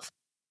myself.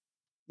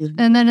 Mhm.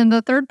 And then in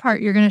the third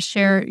part, you're going to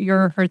share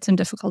your hurts and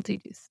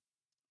difficulties.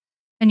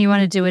 And you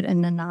want to do it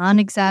in a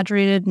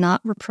non-exaggerated,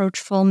 not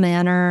reproachful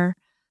manner,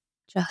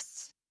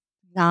 just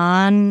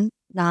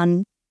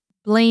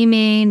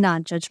non-blaming,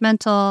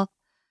 non-judgmental.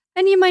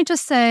 And you might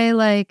just say,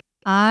 like,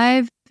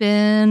 I've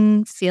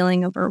been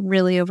feeling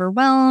really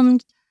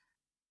overwhelmed.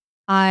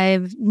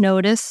 I've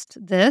noticed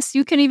this.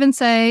 You can even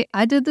say,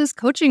 I did this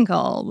coaching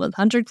call with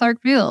Hunter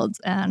Clark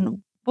Fields,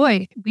 and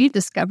boy, we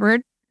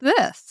discovered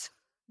this.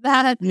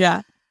 That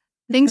Yeah.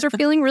 things are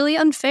feeling really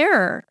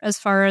unfair as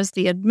far as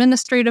the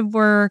administrative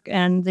work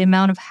and the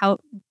amount of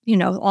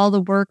all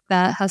the work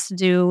that has to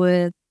do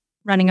with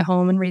running a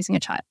home and raising a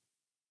child.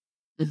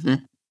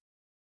 Mm-hmm.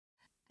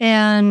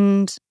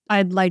 And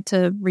I'd like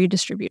to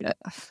redistribute it.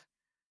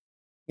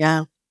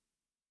 Yeah.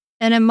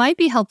 And it might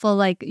be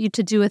helpful, you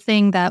to do a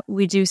thing that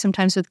we do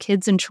sometimes with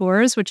kids and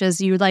chores, which is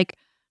you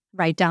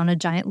write down a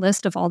giant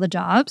list of all the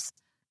jobs.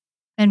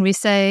 And we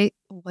say,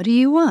 what do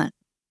you want?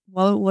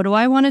 Well, what do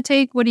I want to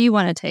take? What do you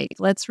want to take?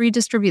 Let's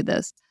redistribute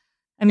this.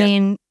 I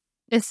mean,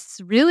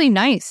 it's really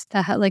nice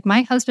to have,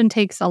 my husband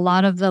takes a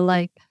lot of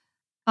the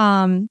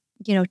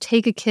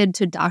take a kid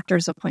to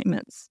doctor's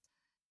appointments.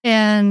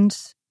 And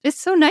it's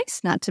so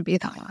nice not to be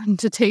the one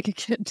to take a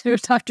kid to a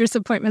doctor's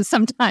appointment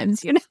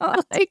sometimes,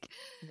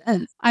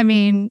 I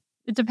mean,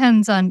 it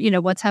depends on,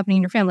 what's happening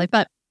in your family.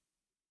 But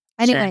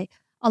anyway,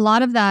 a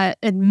lot of that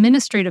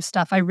administrative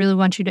stuff, I really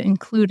want you to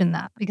include in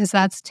that because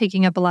that's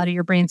taking up a lot of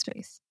your brain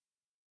space.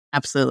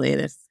 Absolutely it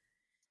is.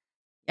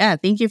 Yeah,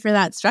 thank you for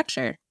that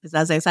structure. Because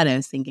as I said, I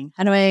was thinking,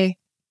 how do I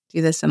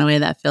do this in a way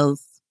that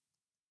feels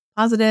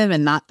positive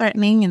and not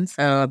threatening? And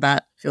so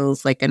that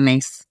feels like a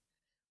nice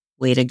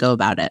way to go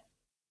about it.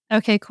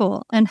 Okay,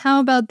 cool. And how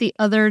about the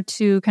other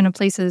two kind of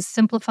places,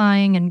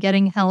 simplifying and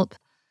getting help?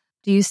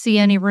 Do you see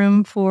any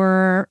room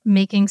for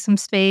making some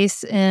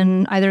space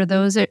in either of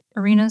those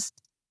arenas?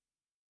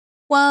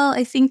 Well,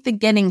 I think the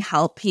getting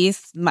help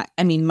piece,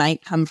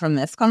 might come from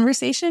this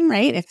conversation,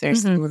 right? If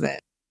there's things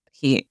that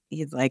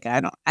he's like, I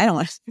don't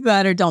want to do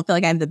that or don't feel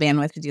like I have the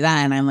bandwidth to do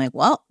that. And I'm like,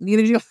 well,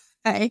 neither do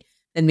I.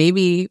 Then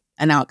maybe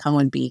an outcome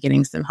would be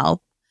getting some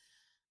help.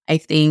 I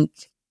think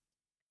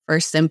for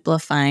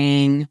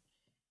simplifying,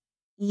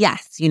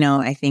 yes,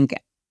 I think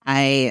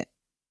I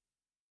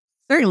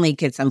certainly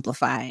could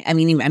simplify. I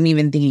mean, I'm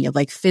even thinking of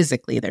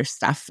physically there's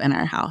stuff in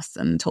our house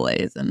and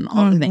toys and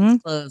all the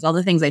things, clothes, all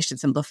the things I should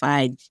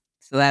simplify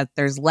so that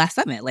there's less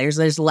of it.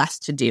 There's less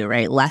to do,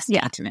 right? Less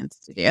maintenance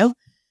to do.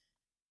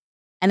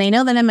 And I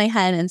know that in my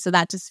head. And so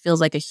that just feels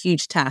like a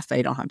huge task that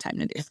I don't have time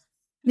to do.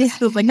 This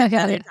feels like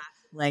another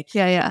task.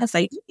 Yes,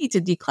 I do need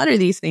to declutter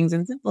these things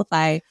and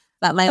simplify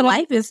that my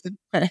life is.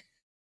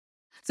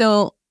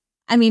 So,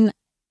 I mean,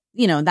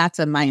 that's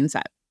a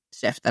mindset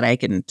shift that I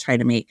can try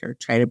to make or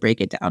try to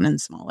break it down in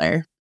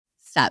smaller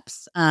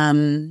steps. I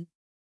don't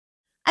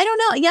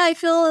know. Yeah, I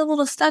feel a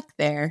little stuck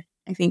there.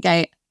 I think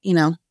how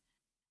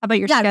about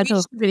your schedule?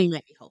 Redistributing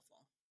might be helpful.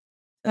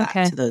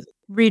 Okay.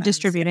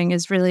 Redistributing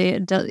is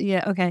really,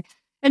 okay.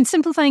 And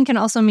simplifying can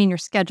also mean your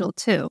schedule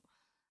too.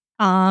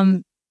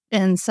 And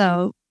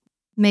so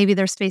maybe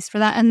there's space for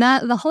that. And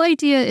that the whole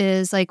idea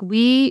is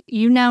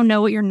you now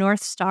know what your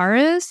North Star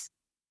is,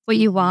 what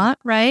you want,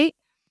 right?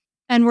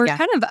 And we're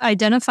kind of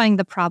identifying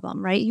the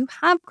problem, right? You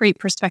have great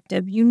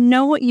perspective. You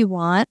know what you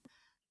want.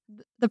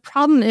 The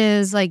problem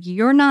is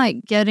you're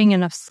not getting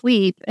enough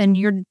sleep and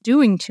you're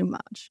doing too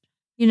much.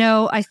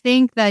 I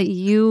think that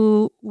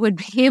you would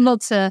be able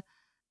to,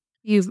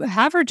 you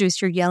have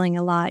reduced your yelling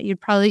a lot. You'd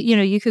probably,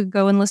 you could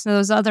go and listen to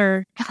those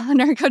other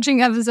nerd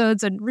coaching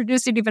episodes and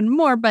reduce it even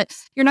more, but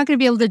you're not going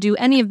to be able to do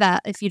any of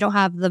that if you don't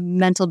have the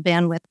mental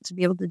bandwidth to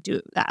be able to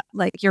do that.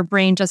 Your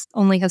brain just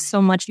only has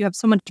so much, you have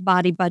so much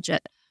body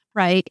budget,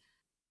 right?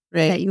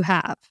 That you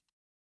have.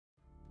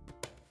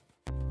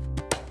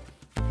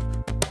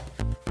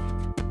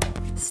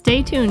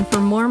 Stay tuned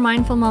for more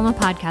Mindful Mama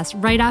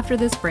podcast right after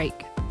this break.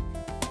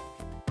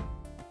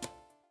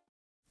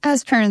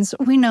 As parents,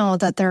 we know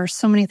that there are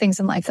so many things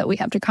in life that we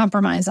have to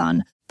compromise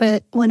on.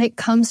 But when it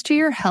comes to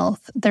your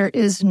health, there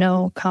is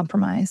no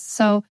compromise.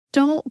 So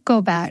don't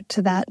go back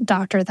to that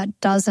doctor that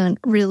doesn't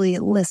really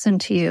listen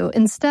to you.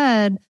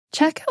 Instead,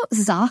 check out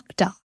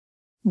ZocDoc.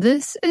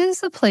 This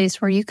is a place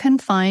where you can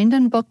find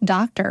and book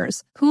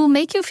doctors who will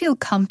make you feel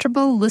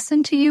comfortable,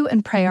 listen to you,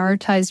 and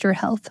prioritize your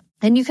health.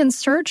 And you can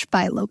search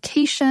by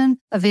location,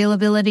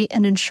 availability,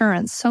 and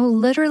insurance. So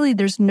literally,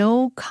 there's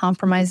no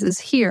compromises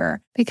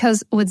here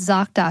because with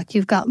ZocDoc,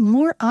 you've got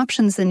more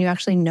options than you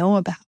actually know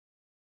about.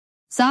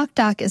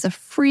 ZocDoc is a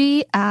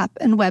free app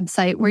and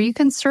website where you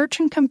can search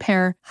and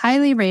compare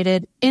highly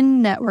rated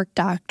in-network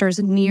doctors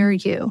near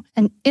you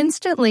and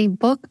instantly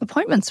book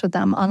appointments with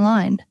them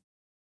online.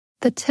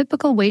 The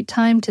typical wait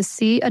time to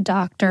see a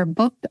doctor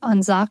booked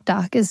on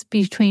ZocDoc is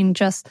between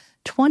just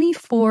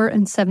 24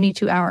 and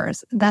 72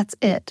 hours. That's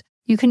it.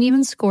 You can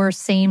even score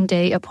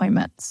same-day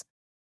appointments.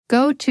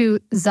 Go to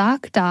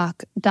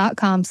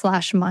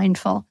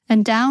ZocDoc.com/mindful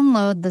and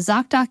download the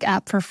ZocDoc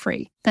app for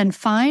free. Then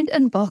find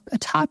and book a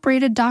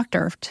top-rated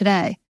doctor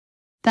today.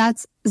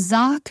 That's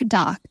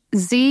ZocDoc,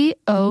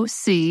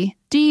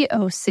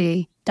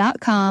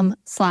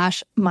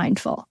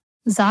 ZocDoc.com/mindful.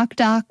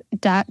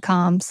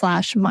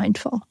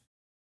 ZocDoc.com/mindful.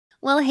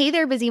 Well, hey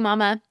there, busy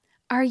mama.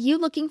 Are you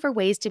looking for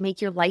ways to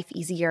make your life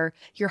easier,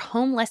 your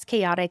home less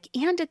chaotic,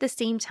 and at the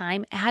same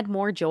time add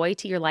more joy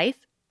to your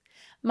life?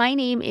 My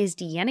name is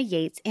Deanna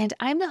Yates, and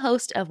I'm the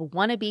host of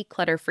Wanna Be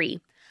Clutter-Free,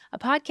 a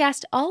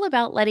podcast all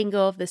about letting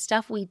go of the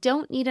stuff we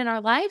don't need in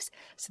our lives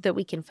so that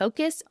we can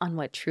focus on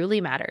what truly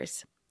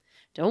matters.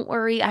 Don't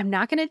worry, I'm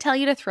not going to tell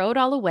you to throw it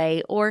all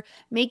away or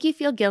make you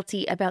feel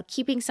guilty about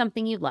keeping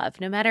something you love,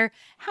 no matter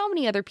how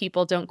many other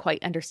people don't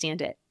quite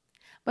understand it.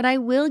 But I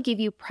will give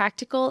you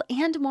practical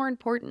and, more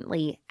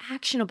importantly,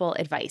 actionable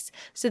advice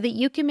so that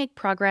you can make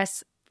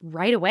progress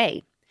right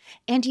away.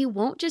 And you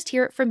won't just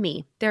hear it from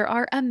me. There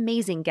are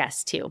amazing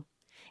guests too.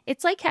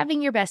 It's like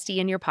having your bestie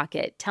in your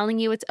pocket telling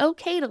you it's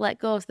okay to let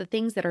go of the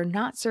things that are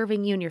not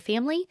serving you and your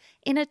family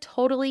in a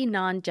totally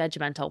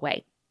non-judgmental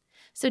way.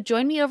 So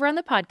join me over on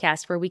the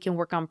podcast where we can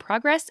work on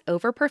progress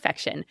over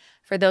perfection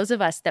for those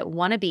of us that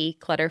want to be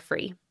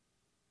clutter-free.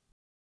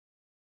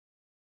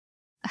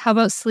 How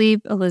about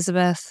sleep,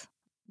 Elizabeth?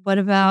 What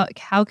about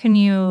how can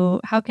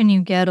you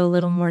get a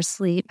little more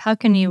sleep? How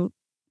can you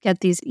get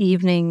these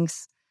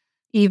evenings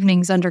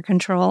under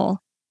control?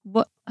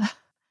 What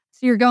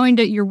So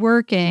you're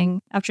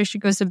working after she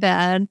goes to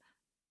bed.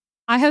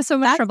 I have so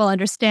much trouble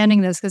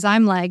understanding this because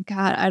I'm like,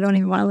 God, I don't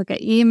even want to look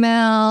at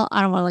email.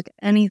 I don't want to look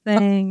at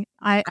anything.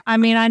 I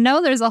mean, I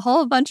know there's a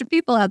whole bunch of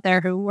people out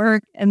there who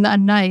work in the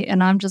night,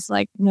 and I'm just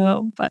like,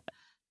 no, but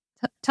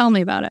tell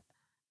me about it.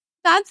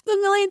 That's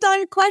the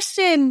 $1,000,000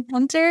 question,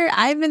 Hunter.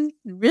 I've been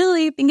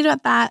really thinking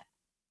about that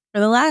for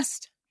the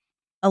last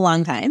a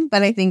long time,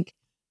 but I think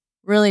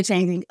really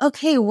trying to think,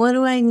 okay, what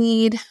do I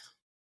need?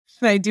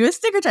 Should I do a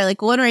sticker chart?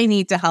 Like, what do I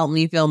need to help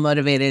me feel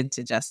motivated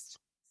to just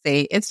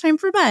say, it's time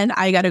for bed.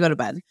 I got to go to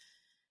bed.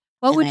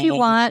 What would you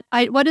want?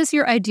 What is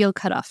your ideal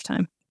cutoff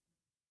time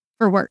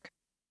for work?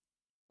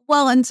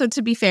 Well, and so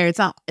to be fair, it's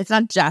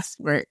not just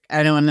work.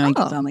 I don't want to make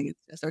it sound like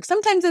it's just work.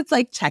 Sometimes it's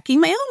like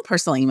checking my own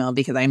personal email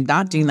because I'm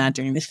not doing that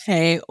during the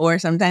day. Or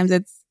sometimes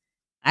it's,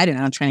 I don't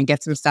know, trying to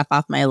get some stuff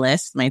off my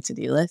list, my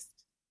to-do list.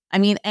 I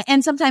mean,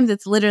 and sometimes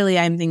it's literally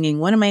I'm thinking,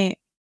 I'm going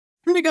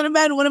to go to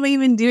bed. What am I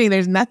even doing?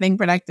 There's nothing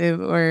productive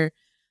or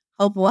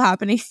hopeful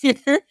happening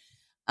here.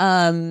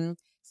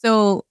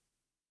 So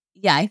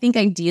yeah, I think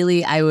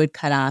ideally I would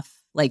cut off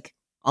like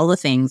all the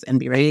things and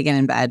be ready to get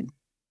in bed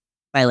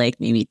by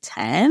like maybe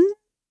 10,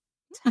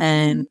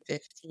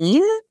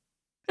 15.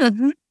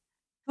 Mm-hmm.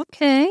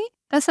 Okay.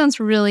 That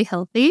sounds really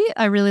healthy.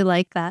 I really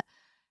like that.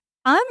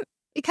 I'm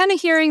kind of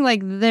hearing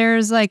like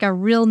there's like a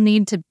real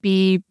need to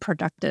be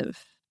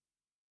productive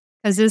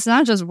because it's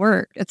not just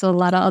work. It's a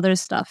lot of other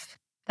stuff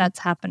that's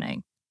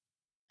happening.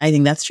 I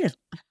think that's true.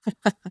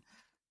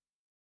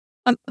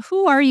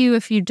 Who are you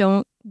if you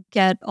don't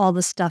get all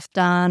the stuff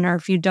done or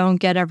if you don't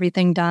get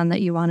everything done that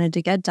you wanted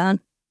to get done?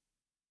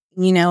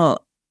 You know,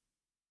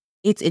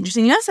 it's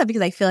interesting you ask that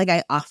because I feel like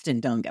I often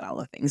don't get all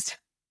the things done.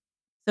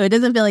 So it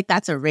doesn't feel like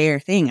that's a rare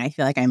thing. I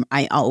feel like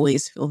I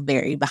always feel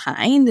very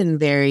behind and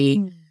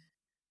very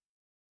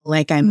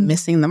like I'm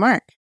missing the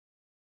mark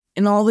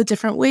in all the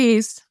different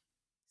ways.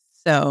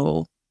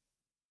 So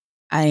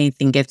I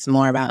think it's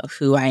more about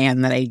who I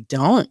am that I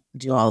don't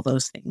do all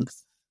those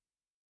things.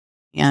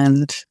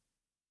 And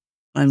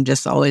I'm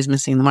just always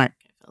missing the mark,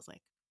 it feels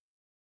like.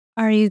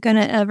 Are you going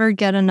to ever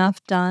get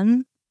enough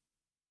done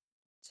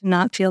to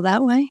not feel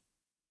that way?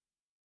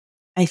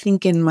 I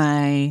think in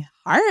my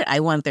heart, I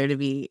want there to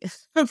be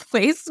a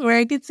place where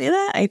I could say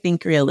that. I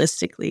think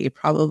realistically,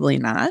 probably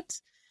not.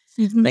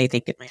 Mm-hmm. But I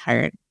think in my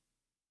heart,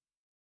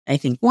 I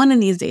think one of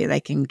these days I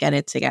can get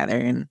it together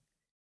and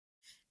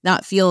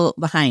not feel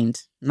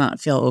behind, not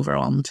feel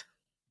overwhelmed.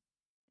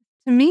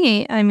 To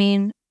me, I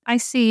mean, I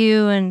see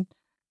you and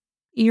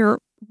you're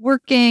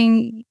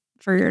working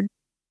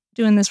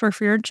doing this work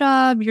for your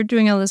job. You're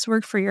doing all this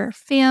work for your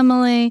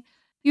family.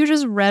 You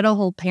just read a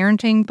whole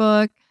parenting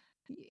book.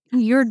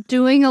 You're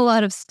doing a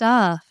lot of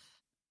stuff.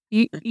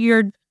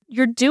 You're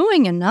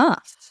doing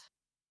enough.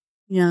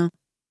 Yeah.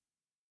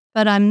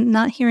 But I'm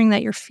not hearing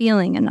that you're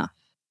feeling enough.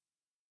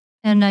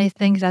 And I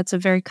think that's a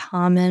very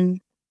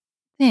common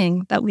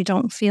thing that we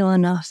don't feel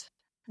enough.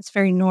 It's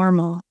very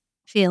normal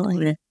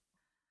feeling.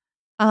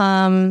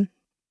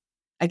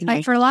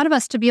 Okay. For a lot of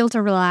us to be able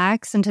to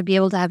relax and to be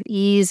able to have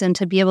ease and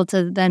to be able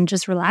to then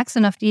just relax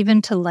enough to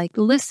even to like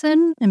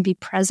listen and be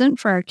present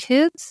for our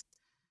kids,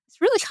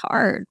 it's really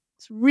hard.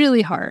 It's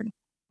really hard.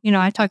 You know,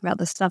 I talk about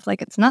this stuff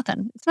like it's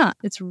nothing. It's not.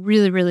 It's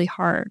really, really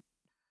hard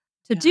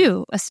to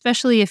do,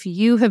 especially if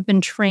you have been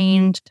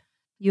trained,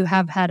 you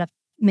have had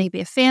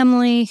maybe a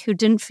family who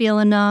didn't feel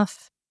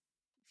enough.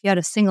 If you had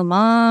a single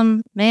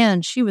mom,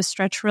 man, she was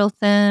stretched real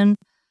thin.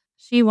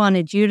 She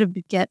wanted you to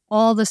get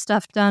all the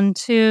stuff done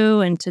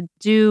too and to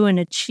do and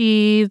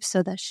achieve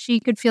so that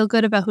she could feel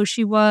good about who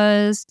she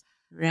was,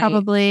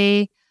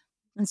 probably.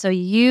 And so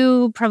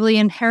you probably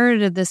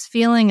inherited this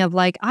feeling of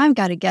like, I've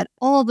got to get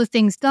all the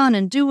things done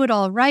and do it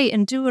all right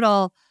and do it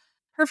all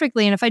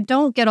perfectly. And if I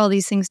don't get all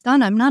these things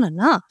done, I'm not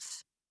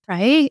enough,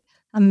 right?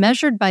 I'm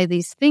measured by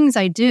these things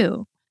I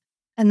do.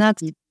 And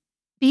that's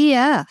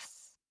BS.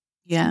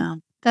 Yeah.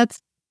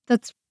 That's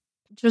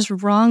just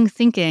wrong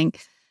thinking.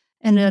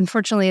 And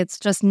unfortunately, it's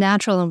just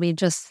natural and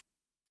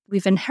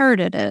we've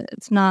inherited it.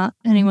 It's not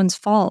anyone's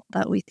fault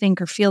that we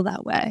think or feel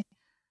that way.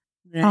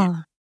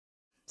 Right.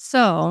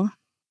 So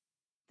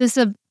it's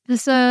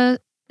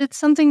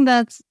something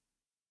that's,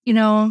 you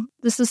know,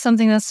 this is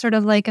something that's sort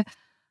of like,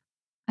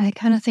 I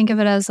kind of think of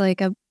it as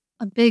like a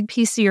a big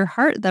piece of your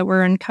heart that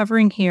we're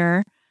uncovering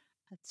here,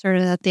 sort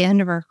of at the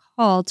end of our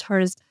call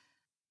towards,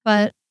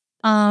 but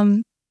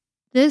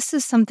this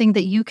is something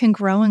that you can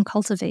grow and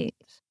cultivate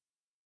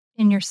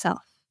in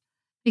yourself.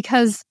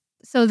 Because,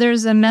 so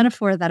there's a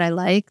metaphor that I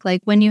like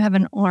when you have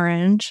an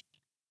orange,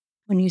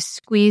 when you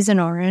squeeze an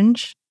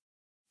orange,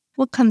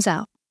 what comes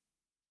out?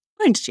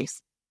 Orange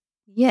juice.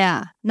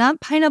 Yeah, not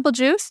pineapple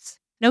juice,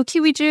 no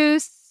kiwi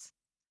juice,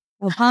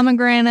 no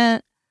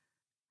pomegranate,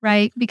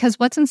 right? Because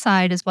what's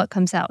inside is what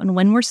comes out. And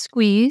when we're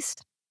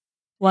squeezed,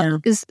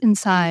 what is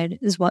inside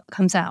is what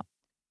comes out.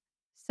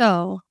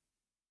 So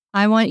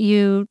I want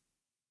you,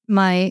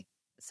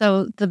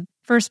 so the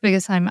first big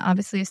assignment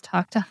obviously is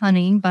talk to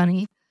Honey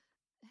Bunny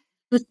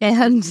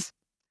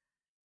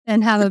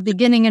and have a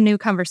beginning a new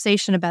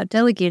conversation about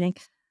delegating.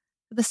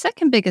 The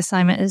second big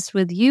assignment is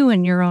with you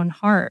and your own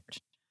heart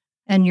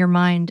and your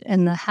mind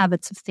and the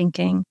habits of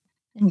thinking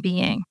and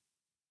being.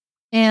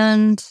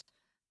 And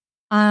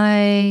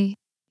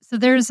so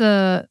there's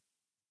a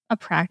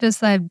practice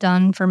that I've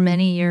done for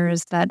many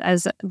years that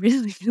is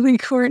really, really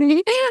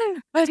corny,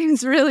 but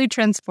it's really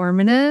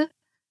transformative.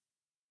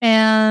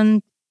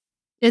 And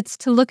it's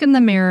to look in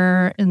the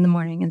mirror in the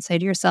morning and say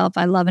to yourself,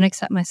 I love and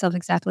accept myself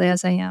exactly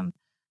as I am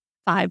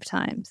 5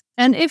 times.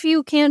 And if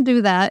you can't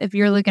do that, if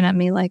you're looking at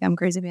me like I'm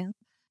crazy man,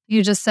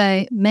 you just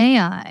say, may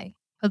I,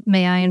 put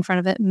may I in front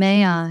of it,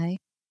 may I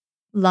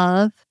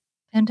love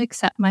and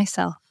accept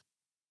myself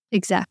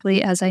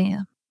exactly as I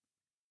am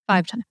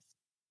 5 times.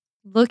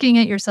 Looking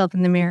at yourself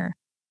in the mirror.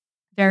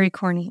 Very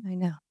corny, I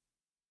know.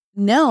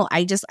 No,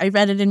 I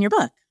read it in your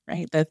book,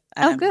 right?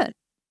 Oh, good.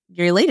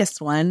 Your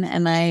latest one.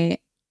 And I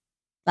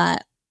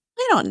thought,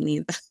 I don't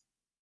need that.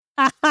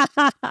 I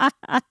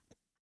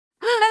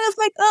was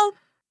like, oh,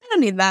 I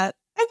don't need that.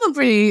 I feel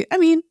pretty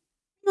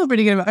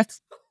good about it.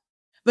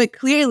 But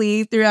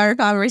clearly, through our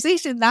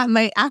conversation, that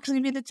might actually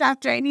be the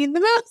chapter I need the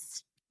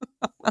most.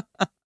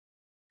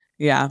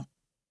 Yeah.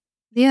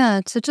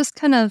 Yeah, to just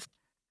kind of,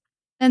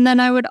 and then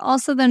I would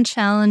also then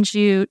challenge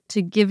you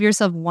to give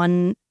yourself a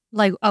 1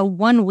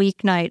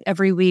 weeknight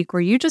every week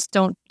where you just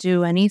don't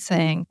do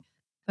anything,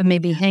 but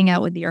maybe hang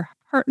out with your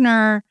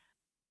partner,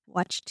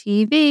 watch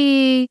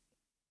TV,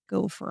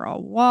 go for a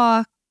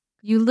walk.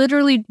 You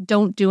literally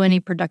don't do any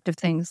productive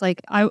things.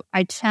 Like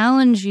I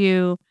challenge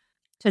you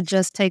to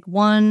just take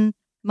one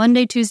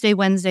Monday, Tuesday,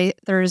 Wednesday,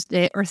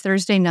 Thursday, or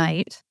Thursday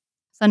night,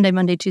 Sunday,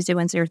 Monday, Tuesday,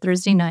 Wednesday, or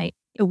Thursday night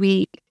a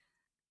week,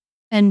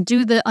 and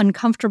do the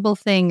uncomfortable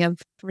thing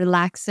of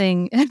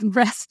relaxing and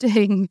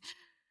resting.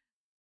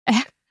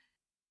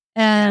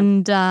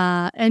 And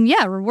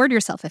reward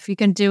yourself. If you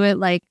can do it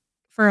like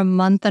for a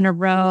month in a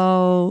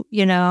row, I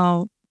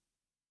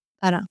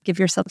don't know, give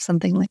yourself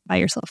something, like buy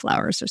yourself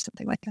flowers or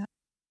something like that.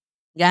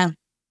 Yeah.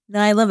 No,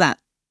 I love that.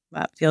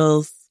 That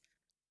feels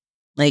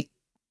like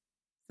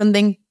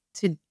something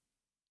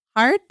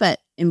hard, but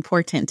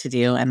important to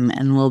do,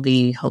 and will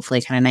be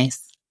hopefully kind of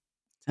nice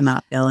to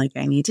not feel like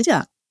I need to do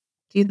other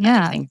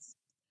things.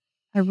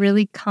 A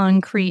really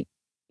concrete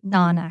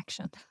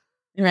non-action.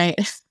 Right.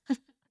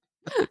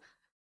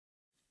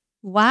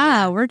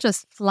 Wow, we're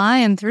just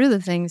flying through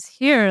the things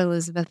here,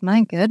 Elizabeth.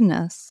 My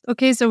goodness.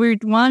 Okay, so we're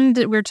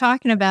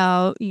talking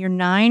about your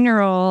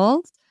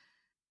 9-year-old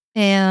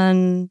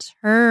and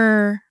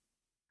her,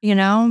 you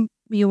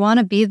want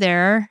to be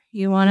there.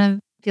 You want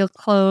to feel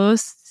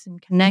close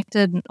and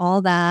connected and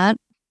all that.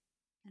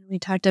 And we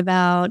talked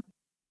about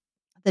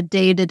the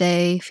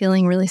day-to-day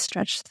feeling really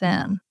stretched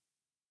thin.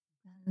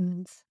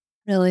 And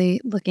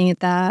really looking at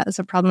that as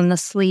a problem. The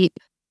sleep,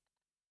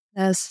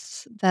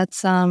 it's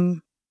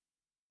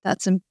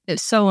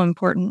so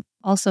important.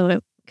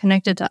 Also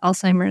connected to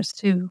Alzheimer's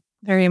too.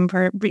 Very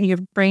important. Your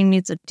brain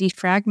needs a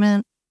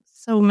defragment.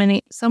 So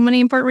many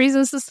important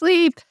reasons to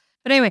sleep.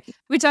 But anyway,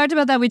 we talked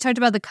about that. We talked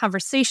about the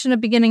conversation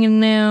of beginning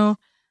anew,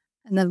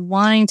 and then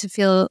wanting to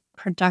feel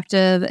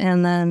productive,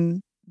 and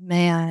then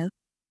may I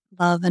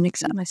love and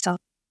accept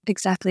myself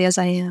exactly as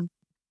I am.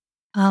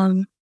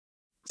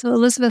 So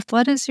Elizabeth,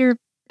 what is your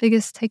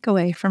biggest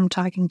takeaway from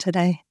talking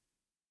today?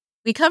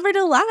 We covered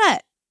a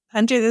lot.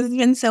 Hunter, this has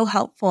been so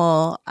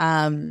helpful.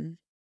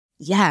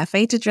 If I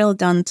had to drill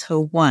down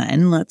to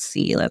one, let's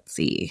see.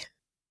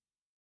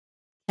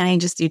 Can I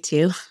just do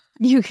 2?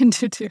 You can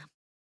do 2.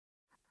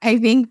 I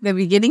think the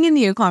beginning of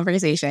new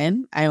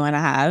conversation I want to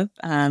have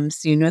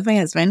soon with my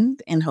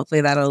husband, and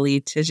hopefully that'll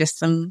lead to just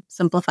some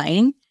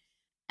simplifying.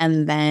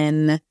 And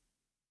then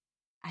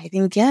I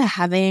think,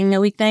 having a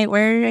weeknight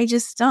where I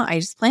just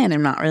plan.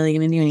 I'm not really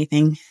going to do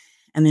anything.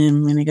 And then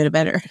I'm going to go to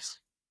bed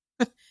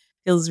early.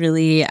 Feels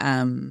really,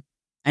 I'm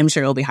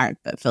sure it'll be hard,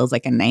 but feels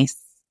like a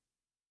nice,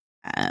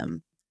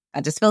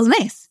 that just feels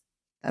nice.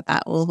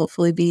 That will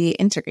hopefully be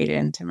integrated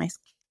into my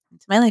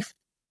life.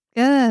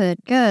 Good.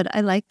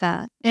 I like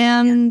that.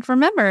 And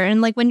remember,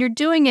 and like when you're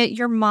doing it,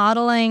 you're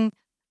modeling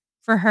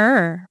for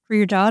her, for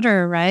your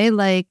daughter, right?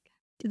 Like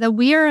that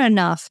we are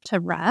enough to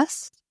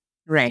rest.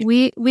 Right.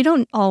 We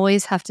don't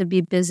always have to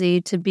be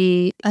busy to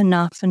be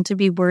enough and to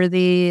be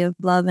worthy of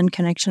love and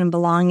connection and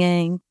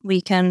belonging.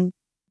 We can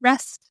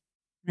rest.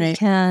 Right. We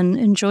can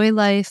enjoy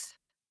life.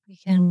 We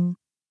can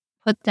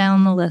put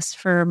down the list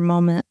for a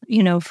moment,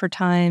 for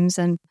times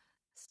and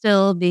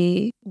still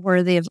be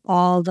worthy of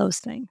all those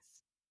things.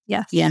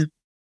 Yes. Yeah.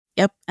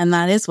 Yep. And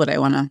that is what I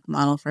want to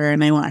model for her.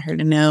 And I want her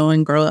to know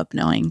and grow up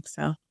knowing.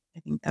 So I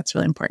think that's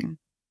really important.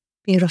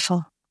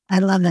 Beautiful. I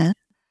love it.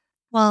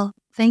 Well,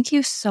 thank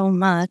you so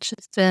much.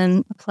 It's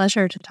been a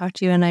pleasure to talk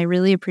to you, and I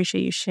really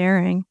appreciate you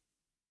sharing.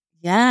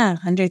 Yeah,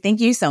 Hunter, thank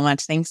you so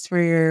much. Thanks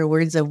for your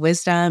words of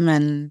wisdom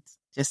and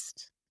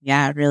just,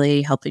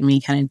 really helping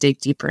me kind of dig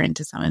deeper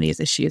into some of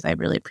these issues. I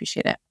really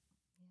appreciate it.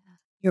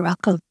 You're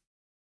welcome.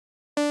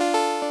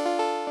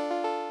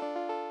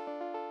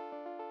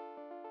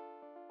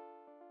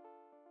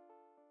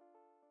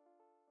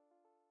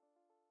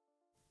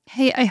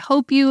 Hey, I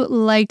hope you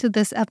liked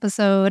this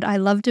episode. I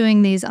love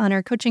doing these on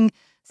our coaching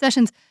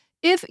sessions.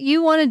 If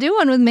you want to do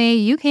one with me,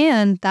 you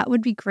can. That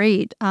would be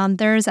great.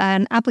 There's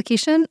an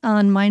application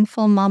on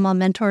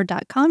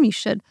mindfulmamamentor.com. You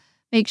should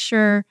make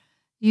sure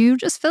you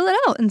just fill it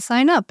out and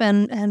sign up,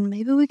 and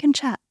maybe we can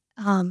chat.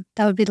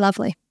 That would be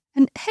lovely.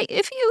 And hey,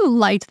 if you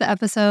liked the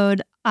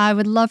episode, I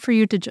would love for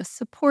you to just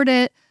support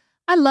it.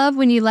 I love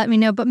when you let me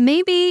know, but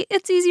maybe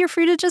it's easier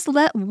for you to just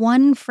let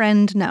one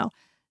friend know.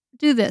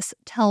 Do this.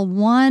 Tell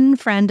one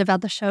friend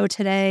about the show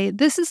today.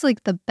 This is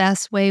like the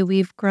best way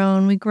we've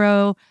grown. We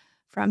grow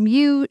from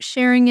you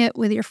sharing it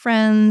with your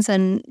friends,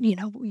 and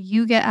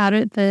you get out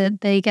of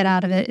it, they get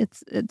out of it.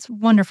 It's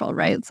wonderful,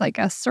 right? It's like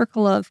a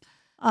circle of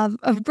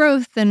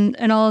growth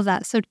and all of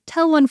that. So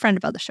tell one friend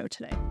about the show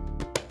today.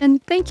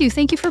 And thank you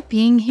for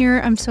being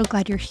here. I'm so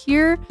glad you're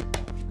here.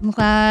 I'm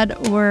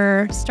glad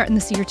we're starting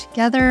this year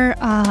together.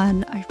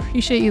 And I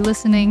appreciate you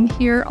listening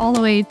here all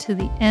the way to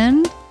the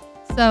end.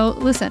 So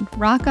listen,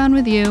 rock on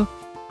with you.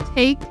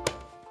 Take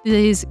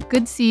these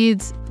good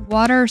seeds,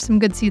 water some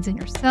good seeds in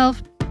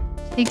yourself.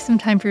 Take some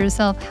time for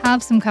yourself.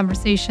 Have some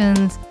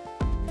conversations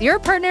with your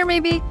partner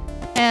maybe.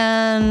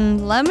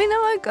 And let me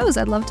know how it goes.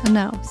 I'd love to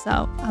know.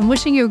 So I'm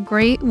wishing you a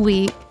great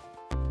week.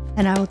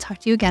 And I will talk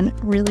to you again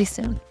really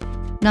soon.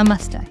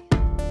 Namaste.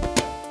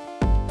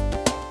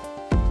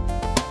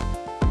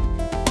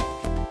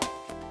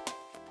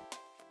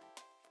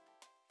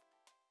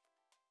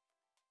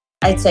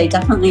 I'd say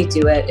definitely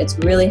do it. It's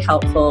really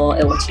helpful.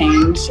 It will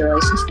change your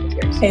relationship with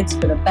your kids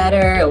for the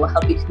better. It will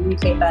help you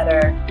communicate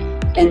better.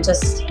 And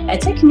just,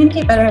 I'd say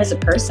communicate better as a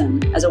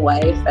person, as a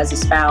wife, as a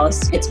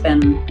spouse. It's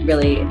been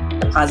really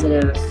a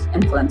positive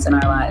influence in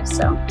our lives.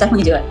 So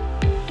definitely do it.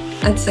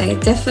 I'd say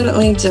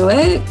definitely do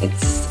it.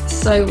 It's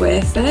so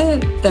worth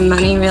it. The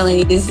money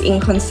really is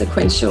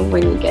inconsequential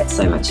when you get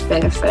so much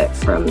benefit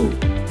from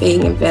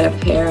being a better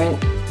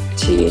parent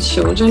to your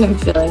children and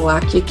feeling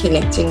like you're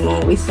connecting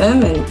more with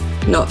them and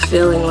not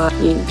feeling like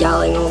you're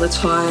yelling all the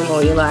time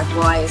or you're like,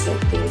 why isn't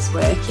things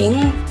working?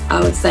 I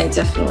would say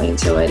definitely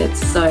do it. It's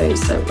so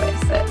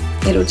worth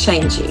it. It'll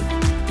change you.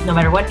 No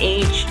matter what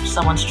age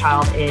someone's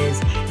child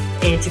is,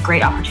 it's a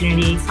great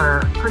opportunity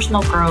for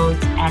personal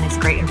growth and it's a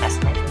great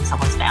investment in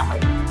someone's family.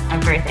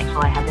 I'm very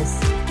thankful I had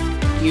this.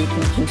 You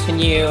can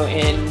continue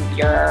in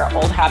your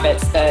old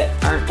habits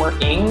that aren't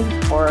working,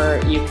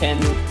 or you can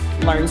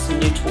learn some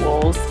new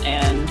tools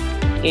and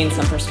gain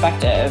some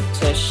perspective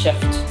to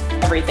shift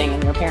everything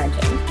in your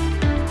parenting.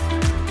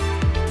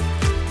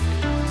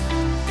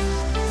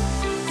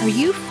 Are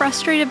you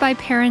frustrated by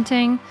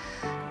parenting?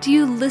 Do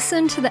you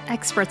listen to the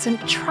experts and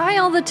try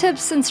all the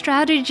tips and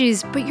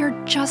strategies, but you're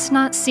just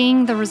not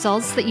seeing the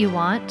results that you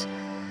want?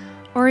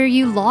 Or are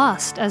you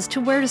lost as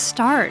to where to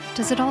start?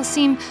 Does it all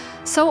seem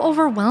so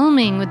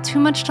overwhelming with too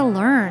much to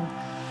learn?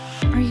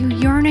 Are you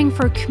yearning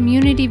for a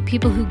community of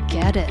people who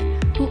get it,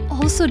 who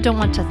also don't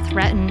want to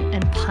threaten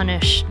and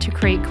punish to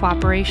create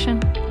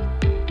cooperation?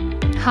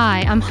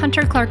 Hi, I'm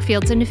Hunter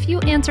Clark-Fields, and if you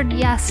answered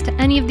yes to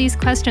any of these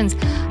questions,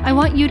 I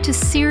want you to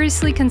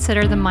seriously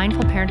consider the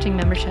Mindful Parenting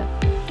membership.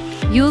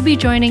 You will be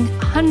joining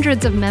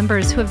hundreds of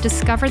members who have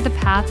discovered the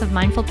path of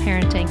mindful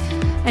parenting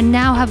and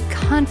now have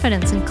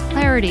confidence and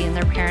clarity in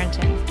their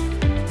parenting.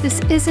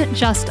 This isn't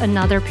just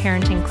another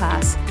parenting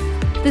class.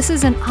 This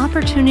is an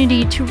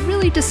opportunity to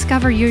really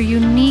discover your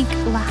unique,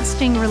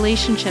 lasting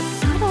relationship,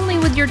 not only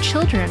with your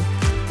children,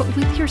 but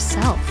with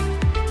yourself.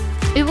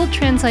 It will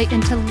translate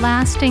into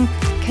lasting,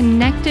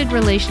 connected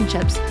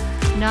relationships,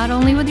 not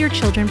only with your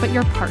children, but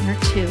your partner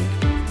too.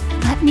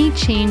 Let me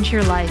change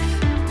your life.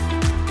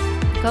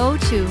 Go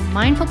to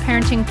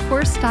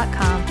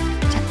mindfulparentingcourse.com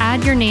to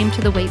add your name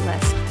to the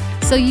waitlist,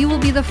 so you will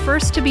be the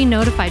first to be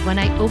notified when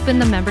I open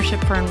the membership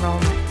for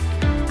enrollment.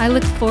 I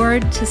look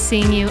forward to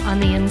seeing you on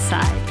the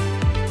inside.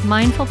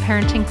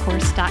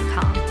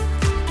 mindfulparentingcourse.com.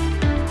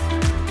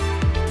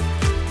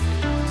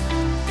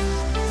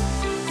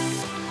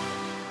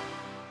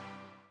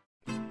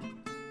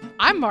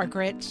 I'm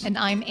Margaret. And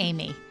I'm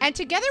Amy. And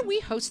together we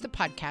host the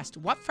podcast,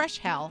 What Fresh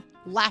Hell?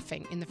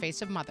 Laughing in the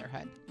Face of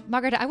Motherhood.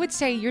 Margaret, I would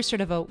say you're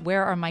sort of a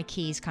where are my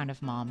keys kind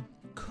of mom.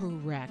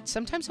 Correct.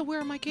 Sometimes a where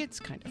are my kids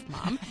kind of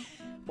mom.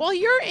 Well,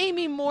 you're,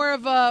 Amy, more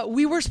of a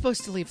we were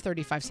supposed to leave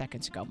 35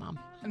 seconds ago, mom.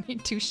 I mean,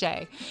 touche.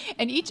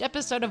 In each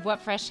episode of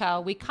What Fresh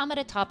Hell, we come at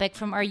a topic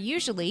from our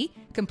usually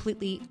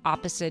completely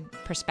opposite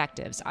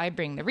perspectives. I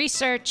bring the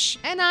research.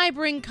 And I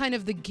bring kind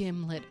of the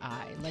gimlet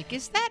eye. Like,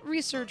 is that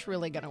research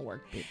really going to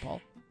work,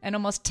 people? And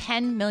almost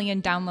 10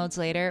 million downloads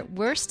later,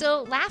 we're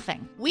still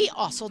laughing. We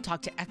also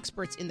talk to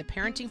experts in the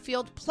parenting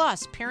field,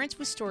 plus parents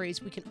with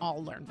stories we can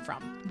all learn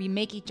from. We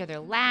make each other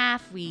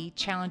laugh, we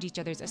challenge each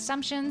other's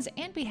assumptions,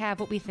 and we have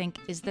what we think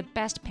is the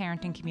best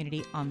parenting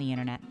community on the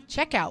internet.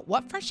 Check out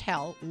What Fresh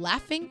Hell,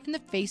 Laughing in the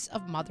Face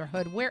of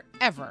Motherhood,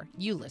 wherever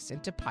you listen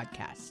to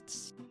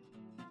podcasts.